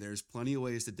money. There's plenty of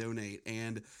ways to donate.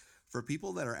 And for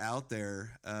people that are out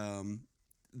there,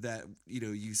 that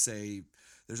you say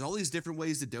there's all these different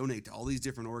ways to donate to all these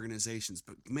different organizations,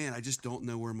 but man, I just don't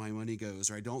know where my money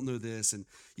goes, or I don't know this. And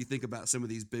you think about some of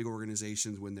these big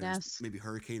organizations when there's Yes, maybe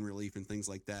hurricane relief and things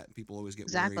like that, and people always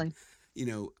get worried. exactly.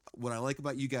 What I like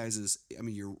about you guys is, I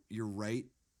mean, you're right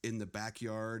in the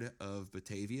backyard of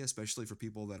Batavia, especially for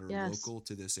people that are Yes, local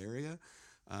to this area.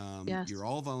 You're yes.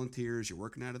 all volunteers. You're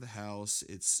working out of the house.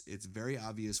 It's very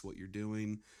obvious what you're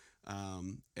doing.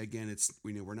 Again,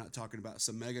 we're not talking about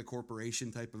some mega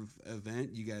corporation type of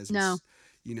event. You guys No.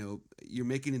 you're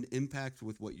making an impact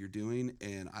with what you're doing,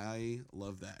 and I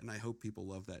love that, and I hope people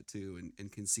love that too,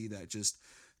 and can see that just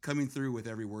coming through with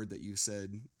every word that you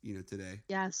said, today.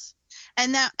 Yes.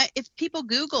 And that if people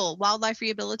Google wildlife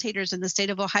rehabilitators in the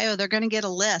state of Ohio, they're going to get a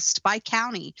list by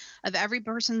county of every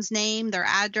person's name, their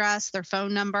address, their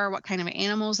phone number, what kind of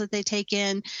animals that they take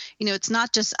in. It's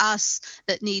not just us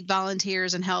that need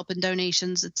volunteers and help and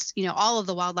donations. It's, all of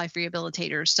the wildlife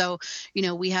rehabilitators. So,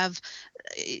 we have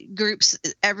groups,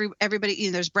 everybody,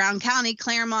 there's Brown County,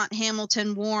 Claremont,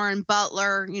 Hamilton, Warren,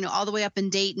 Butler, all the way up in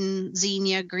Dayton,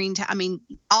 Xenia, Greentown. I mean,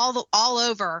 all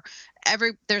over.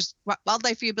 There's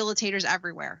wildlife rehabilitators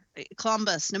everywhere.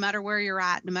 Columbus, no matter where you're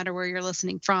at, no matter where you're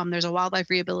listening from, there's a wildlife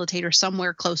rehabilitator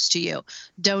somewhere close to you.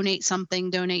 Donate something,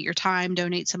 donate your time,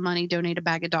 donate some money, donate a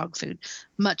bag of dog food.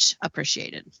 Much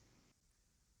appreciated.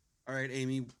 All right,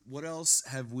 Amy, what else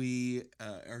have we,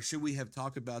 or should we have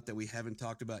talked about that we haven't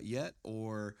talked about yet?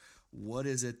 Or what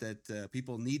is it that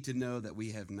people need to know that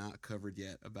we have not covered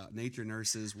yet about nature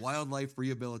nurses, wildlife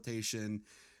rehabilitation?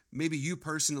 Maybe you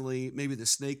personally, maybe the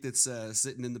snake that's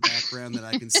sitting in the background that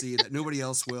I can see that nobody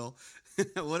else will.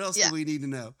 What else Yeah. do we need to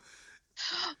know?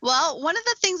 Well, one of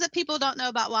the things that people don't know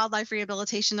about wildlife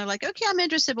rehabilitation, they're like, okay, I'm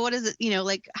interested, but what is it?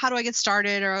 Like, how do I get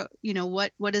started? Or,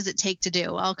 what does it take to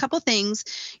do? Well, a couple things,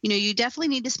 you definitely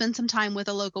need to spend some time with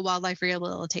a local wildlife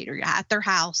rehabilitator. You're at their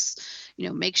house,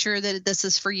 make sure that this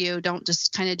is for you. Don't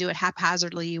just kind of do it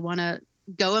haphazardly. You want to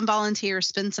go and volunteer,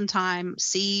 spend some time,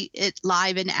 see it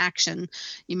live in action.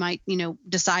 You might,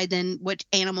 decide then what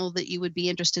animal that you would be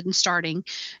interested in starting.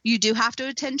 You do have to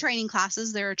attend training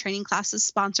classes. There are training classes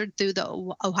sponsored through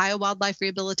the Ohio Wildlife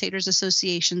Rehabilitators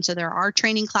Association. So there are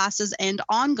training classes and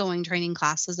ongoing training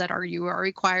classes that you are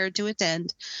required to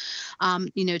attend,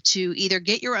 to either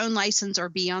get your own license or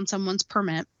be on someone's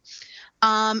permit.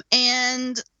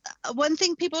 And one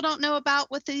thing people don't know about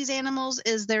with these animals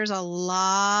is there's a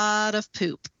lot of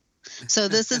poop. So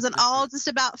this isn't all just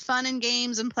about fun and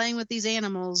games and playing with these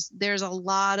animals.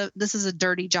 This is a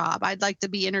dirty job. I'd like to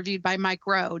be interviewed by Mike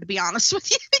Rowe, to be honest with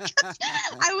you, because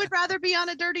I would rather be on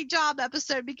a dirty job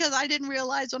episode, because I didn't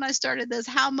realize when I started this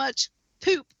how much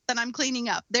poop that I'm cleaning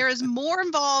up. There is more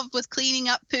involved with cleaning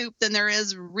up poop than there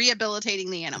is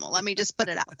rehabilitating the animal. Let me just put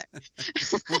it out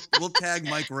there. We'll tag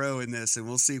Mike Rowe in this, and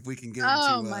we'll see if we can get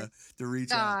Oh him my to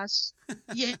reach out. gosh.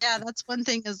 Yeah, that's one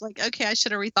thing is like, okay, I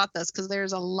should have rethought this, because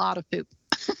there's a lot of poop.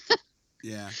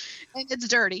 Yeah. And it's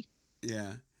dirty.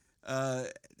 Yeah.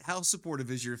 How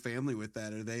supportive is your family with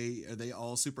that? Are they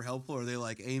all super helpful? Or are they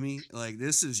like, Amy, like,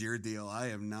 this is your deal. I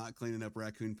am not cleaning up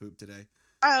raccoon poop today.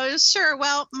 Oh, sure.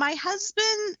 Well, my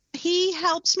husband, he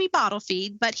helps me bottle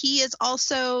feed, but he is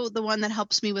also the one that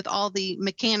helps me with all the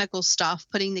mechanical stuff,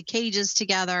 putting the cages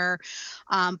together,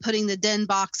 putting the den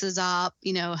boxes up,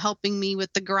 helping me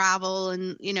with the gravel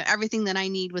and, everything that I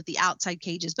need with the outside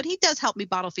cages. But he does help me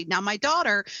bottle feed. Now, my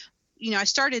daughter, I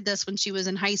started this when she was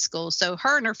in high school. So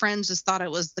her and her friends just thought it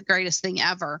was the greatest thing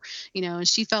ever, and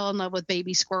she fell in love with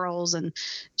baby squirrels, and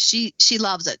she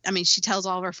loves it. I mean, she tells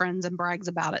all of her friends and brags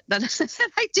about it. But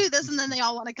I do this, and then they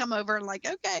all want to come over and like,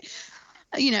 okay,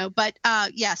 but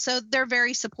yeah, so they're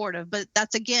very supportive. But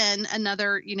that's, again,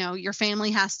 another, your family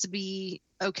has to be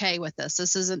okay with this.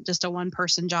 This isn't just a one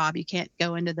person job. You can't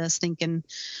go into this thinking,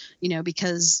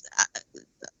 because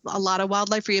a lot of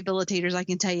wildlife rehabilitators, I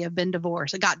can tell you, have been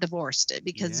divorced, got divorced,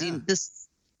 because Yeah.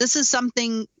 this is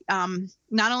something,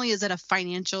 not only is it a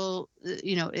financial,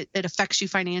 it affects you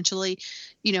financially,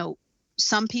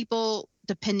 some people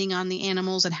depending on the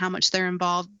animals and how much they're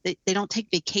involved, they don't take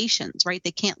vacations, right?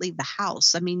 They can't leave the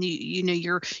house. I mean,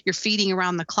 you're feeding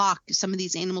around the clock. Some of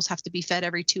these animals have to be fed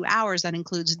every 2 hours. That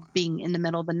includes being in the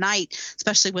middle of the night,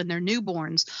 especially when they're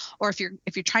newborns. Or if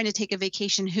you're trying to take a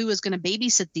vacation, who is going to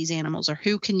babysit these animals, or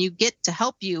who can you get to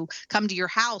help you come to your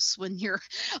house when you're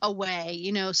away?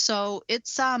 So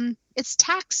it's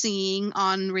taxing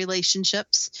on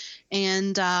relationships,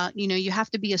 and you have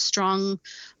to be a strong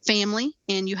family,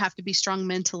 and you have to be strong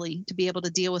mentally to be able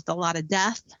to deal with a lot of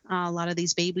death. A lot of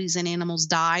these babies and animals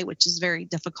die, which is very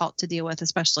difficult to deal with,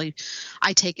 especially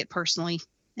I take it personally.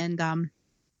 And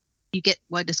you get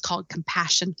what is called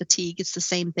compassion fatigue. It's the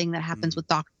same thing that happens with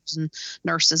doctors and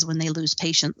nurses when they lose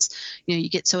patients. You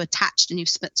get so attached and you've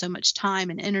spent so much time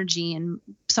and energy and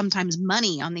sometimes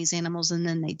money on these animals, and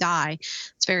then they die.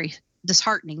 It's very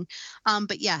disheartening.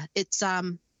 But yeah, it's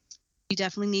you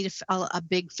definitely need a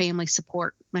big family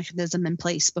support mechanism in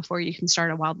place before you can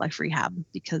start a wildlife rehab,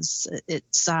 because it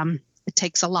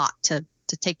takes a lot to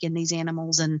take in these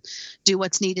animals and do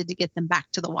what's needed to get them back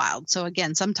to the wild. So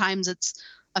again, sometimes it's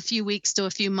a few weeks to a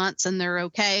few months and they're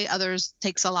okay. Others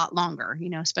takes a lot longer,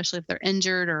 especially if they're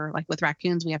injured, or like with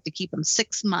raccoons, we have to keep them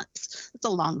 6 months. It's a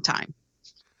long time.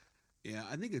 Yeah,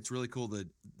 I think it's really cool that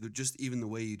just even the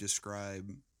way you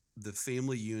describe the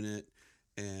family unit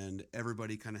and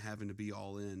everybody kind of having to be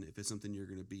all in if it's something you're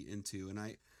going to be into. And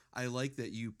I like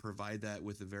that you provide that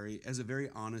with as a very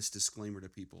honest disclaimer to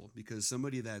people, because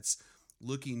somebody that's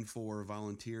looking for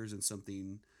volunteers in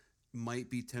something might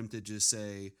be tempted to just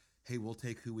say, hey, we'll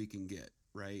take who we can get,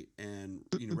 right? And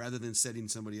rather than setting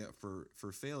somebody up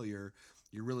for failure,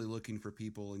 you're really looking for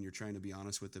people, and you're trying to be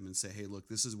honest with them and say, hey, look,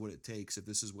 this is what it takes. If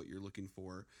this is what you're looking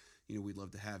for, we'd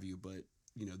love to have you, but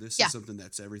this Yeah. is something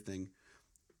that's everything,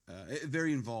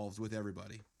 very involved with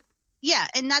everybody. Yeah,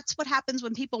 and that's what happens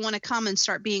when people want to come and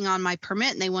start being on my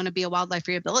permit and they want to be a wildlife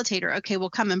rehabilitator. Okay, well,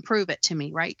 come and prove it to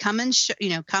me, right? Come and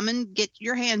come and get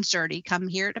your hands dirty. Come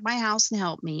here to my house and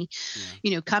help me.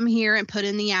 Yeah. Come here and put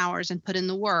in the hours and put in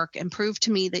the work and prove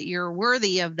to me that you're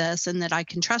worthy of this, and that I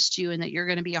can trust you, and that you're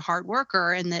going to be a hard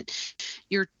worker, and that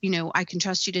I can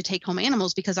trust you to take home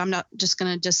animals, because I'm not just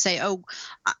going to just say, oh,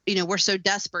 we're so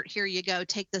desperate. Here you go,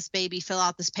 take this baby, fill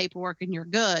out this paperwork, and you're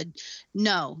good.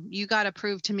 No, you got to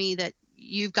prove to me that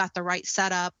you've got the right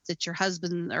setup, that your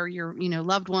husband or your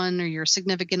loved one or your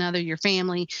significant other, your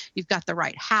family, you've got the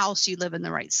right house, you live in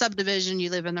the right subdivision, you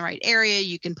live in the right area,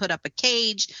 you can put up a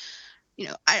cage.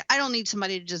 I don't need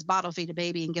somebody to just bottle feed a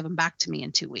baby and give them back to me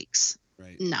in 2 weeks.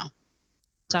 Right. No.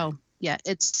 So right. yeah,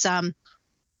 it's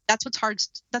that's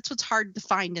what's hard to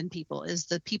find in people, is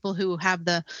the people who have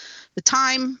the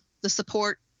time, the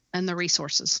support, and the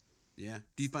resources. Yeah.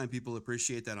 Do you find people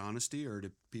appreciate that honesty, or do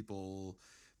people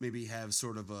maybe have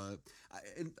sort of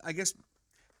I guess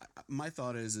my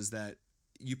thought is that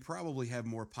you probably have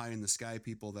more pie in the sky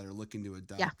people that are looking to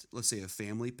adopt, Yeah. let's say, a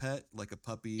family pet, like a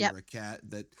puppy Yep. or a cat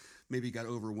that maybe got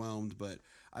overwhelmed. But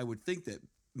I would think that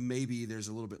maybe there's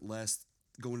a little bit less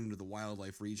going into the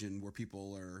wildlife region, where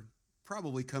people are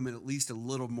probably coming at least a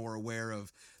little more aware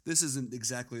of, this isn't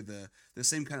exactly the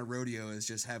same kind of rodeo as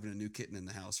just having a new kitten in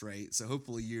the house, right? So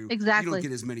hopefully you don't Exactly.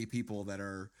 get as many people that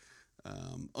are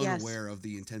Yes. unaware of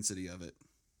the intensity of it.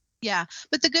 Yeah.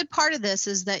 But the good part of this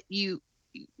is that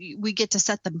we get to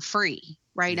set them free,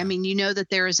 right? Yeah. I mean, that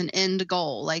there is an end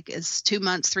goal, like it's 2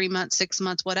 months, 3 months, 6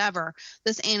 months, whatever.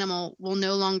 This animal will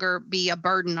no longer be a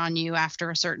burden on you after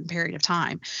a certain period of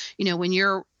time. When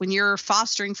you're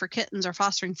fostering for kittens or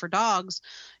fostering for dogs,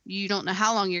 you don't know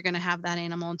how long you're going to have that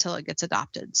animal until it gets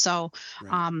adopted. So,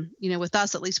 Right. with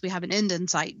us, at least we have an end in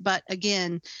sight. But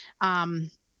again,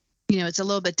 it's a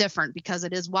little bit different because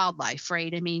it is wildlife,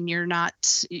 right? I mean, you're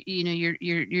not,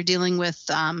 you're dealing with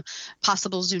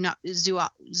possible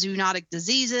zoonotic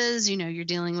diseases. You're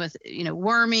dealing with,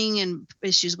 worming and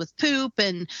issues with poop,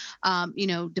 and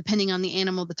depending on the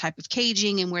animal, the type of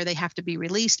caging and where they have to be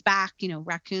released back.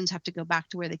 Raccoons have to go back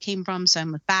to where they came from.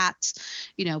 Same with bats.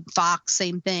 Fox,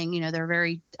 same thing. They're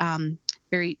very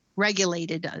very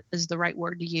regulated, is the right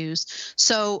word to use.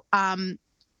 So,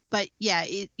 but yeah,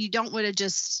 you don't want to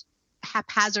just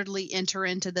haphazardly enter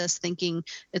into this thinking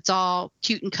it's all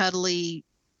cute and cuddly,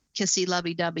 kissy,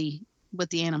 lovey-dovey with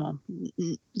the animal.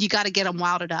 You got to get them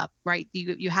wilded up, right?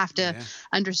 You have to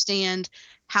understand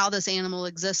how this animal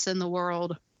exists in the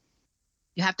world.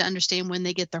 You have to understand when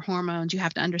they get their hormones. You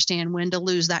have to understand when to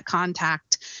lose that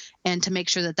contact, and to make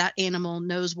sure that that animal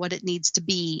knows what it needs to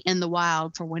be in the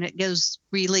wild for when it goes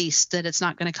released, that it's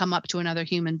not going to come up to another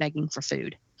human begging for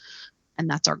food. And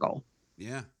that's our goal.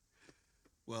 Yeah.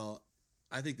 Well,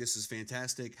 I think this is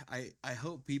fantastic. I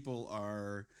hope people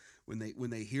are, when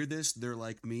they hear this, they're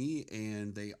like me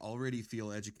and they already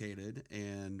feel educated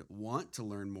and want to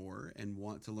learn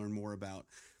more about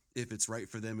if it's right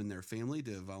for them and their family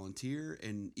to volunteer.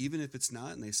 And even if it's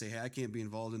not, and they say, hey, I can't be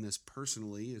involved in this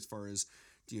personally as far as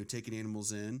taking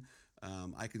animals in,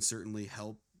 I can certainly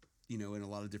help in a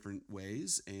lot of different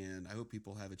ways, and I hope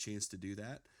people have a chance to do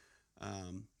that.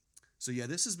 um, so yeah,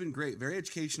 this has been great, very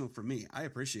educational for me. I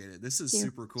appreciate it. This is Yeah.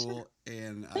 super Sure. cool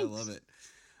and I love Thanks.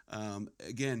 it.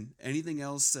 Again, anything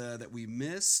else that we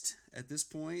missed at this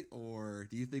point, or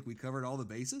do you think we covered all the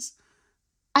bases?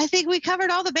 I think we covered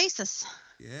all the bases.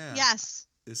 Yeah, Yes,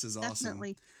 this is awesome.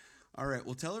 definitely. All right,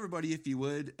 well, tell everybody, if you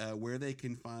would, where they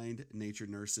can find Nature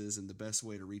Nurses and the best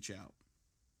way to reach out.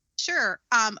 Sure.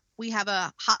 We have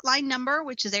a hotline number,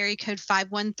 which is area code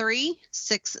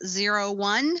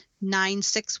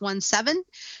 513-601-9617.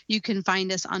 You can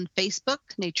find us on Facebook,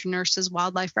 Nature Nurses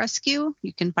Wildlife Rescue.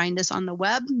 You can find us on the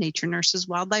web, Nature Nurses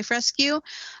Wildlife Rescue.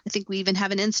 I think we even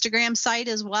have an Instagram site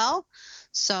as well.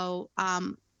 So,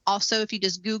 also, if you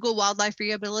just Google wildlife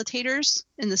rehabilitators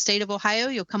in the state of Ohio,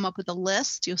 you'll come up with a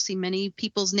list. You'll see many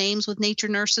people's names with nature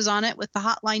nurses on it with the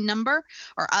hotline number,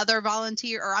 or other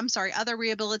other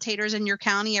rehabilitators in your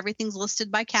county. Everything's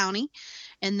listed by county,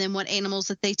 and then what animals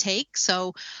that they take.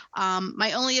 So,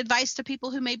 my only advice to people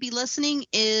who may be listening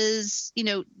is,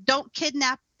 don't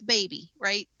kidnap the baby,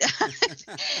 right?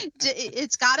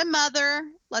 It's got a mother.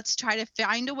 Let's try to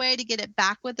find a way to get it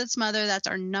back with its mother. That's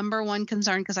our number one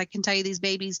concern, because I can tell you these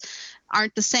babies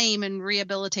aren't the same in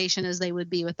rehabilitation as they would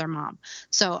be with their mom.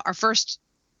 So our first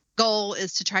goal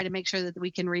is to try to make sure that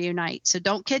we can reunite. So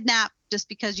don't kidnap just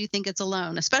because you think it's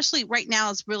alone. Especially right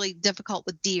now, it's really difficult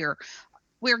with deer.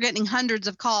 We're getting hundreds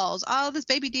of calls. Oh, this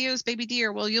baby deer, this baby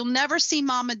deer. Well, you'll never see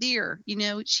mama deer.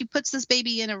 She puts this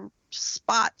baby in a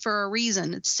spot for a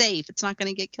reason. It's safe. It's not going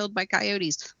to get killed by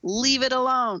coyotes. Leave it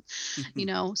alone.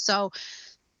 So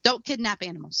don't kidnap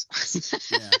animals.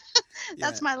 Yeah, yeah,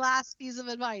 That's my last piece of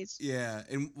advice. yeah.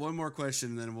 And one more question,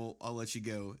 and then I'll let you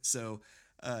go. So,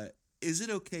 uh, is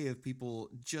it okay if people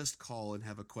just call and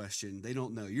have a question? They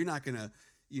don't know. You're not gonna,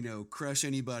 crush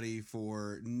anybody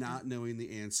for No, not knowing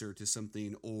the answer to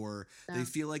something, or they no,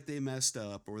 feel like they messed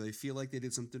up, or they feel like they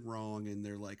did something wrong, and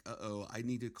they're like, "Uh oh, I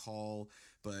need to call,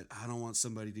 but I don't want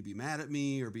somebody to be mad at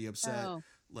me or be upset." no,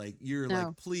 Like you're like,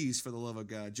 no. please, for the love of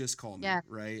God, just call me, Yeah.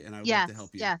 right? And I would love to Yes. help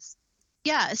you. Yes.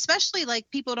 Yeah. Especially like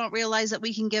people don't realize that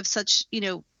we can give such,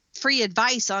 free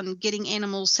advice on getting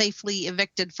animals safely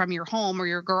evicted from your home or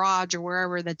your garage or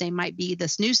wherever that they might be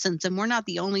this nuisance. And we're not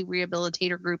the only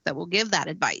rehabilitator group that will give that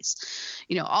advice.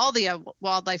 All the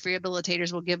wildlife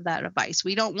rehabilitators will give that advice.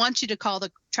 We don't want you to call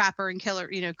the trapper and killer,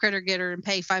 critter getter and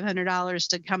pay $500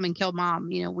 to come and kill mom.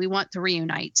 We want to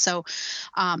reunite. So,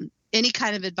 any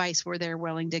kind of advice where they're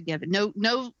willing to give it. No,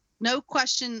 no, no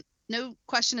question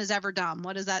is ever dumb.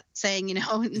 What is that saying? Yeah,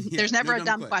 There's no never a dumb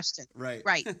dumb quit. question. Right.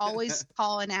 Right. Always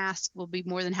call and ask. We'll be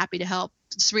more than happy to help.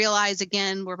 Just realize,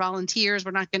 again, we're volunteers.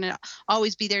 We're not going to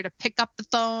always be there to pick up the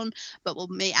phone, but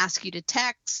we may ask you to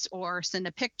text or send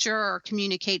a picture or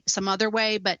communicate some other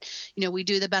way. But, we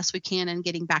do the best we can in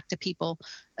getting back to people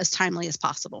as timely as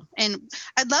possible. And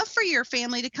I'd love for your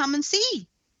family to come and see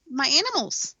my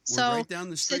animals. We're So right down the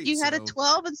you said street, you had a so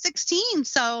 12 and 16.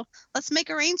 So let's make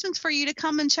arrangements for you to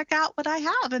come and check out what I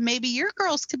have. And maybe your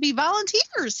girls could be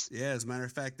volunteers. yeah. As a matter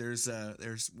of fact, there's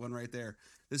one right there.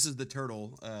 This is the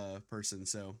turtle person.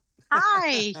 So,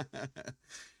 Hi.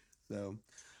 so,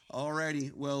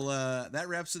 alrighty. Well, that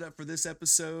wraps it up for this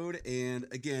episode. And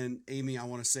again, Amy, I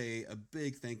want to say a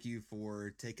big thank you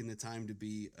for taking the time to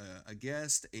be a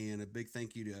guest, and a big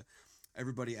thank you to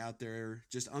everybody out there,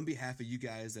 just on behalf of you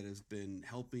guys that has been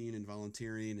helping and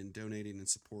volunteering and donating and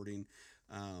supporting.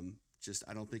 Just,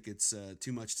 I don't think it's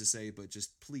too much to say, but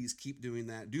just please keep doing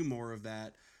that. Do more of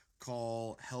that.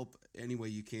 Call, help any way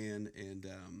you can, and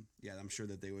yeah, I'm sure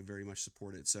that they would very much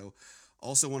support it. So,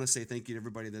 also want to say thank you to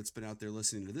everybody that's been out there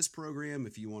listening to this program.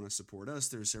 If you want to support us,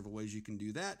 there are several ways you can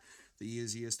do that. The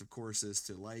easiest, of course, is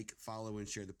to like, follow, and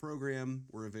share the program.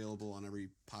 We're available on every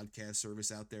podcast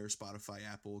service out there: Spotify,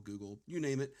 Apple, Google, you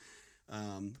name it.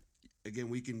 Um, Again,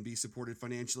 we can be supported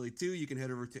financially too. You can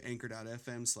head over to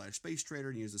anchor.fm/space trader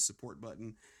and use the support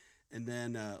button. And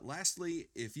then lastly,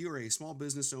 if you are a small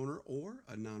business owner or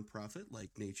a nonprofit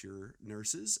like Nature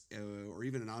Nurses, or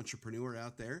even an entrepreneur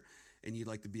out there, and you'd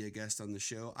like to be a guest on the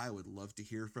show, I would love to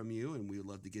hear from you, and we would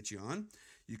love to get you on.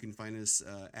 You can find us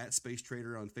at Space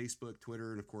Trader on Facebook, Twitter,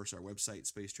 and of course our website,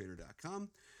 spacetrader.com.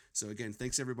 So again,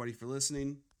 thanks everybody for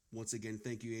listening. Once again,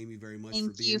 thank you, Amy, very much for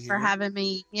Thank being you for here. having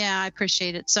me. Yeah, I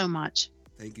appreciate it so much.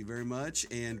 Thank you very much.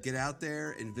 And get out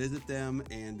there and visit them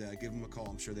and give them a call.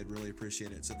 I'm sure they'd really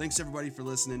appreciate it. So thanks everybody for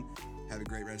listening. Have a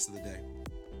great rest of the day.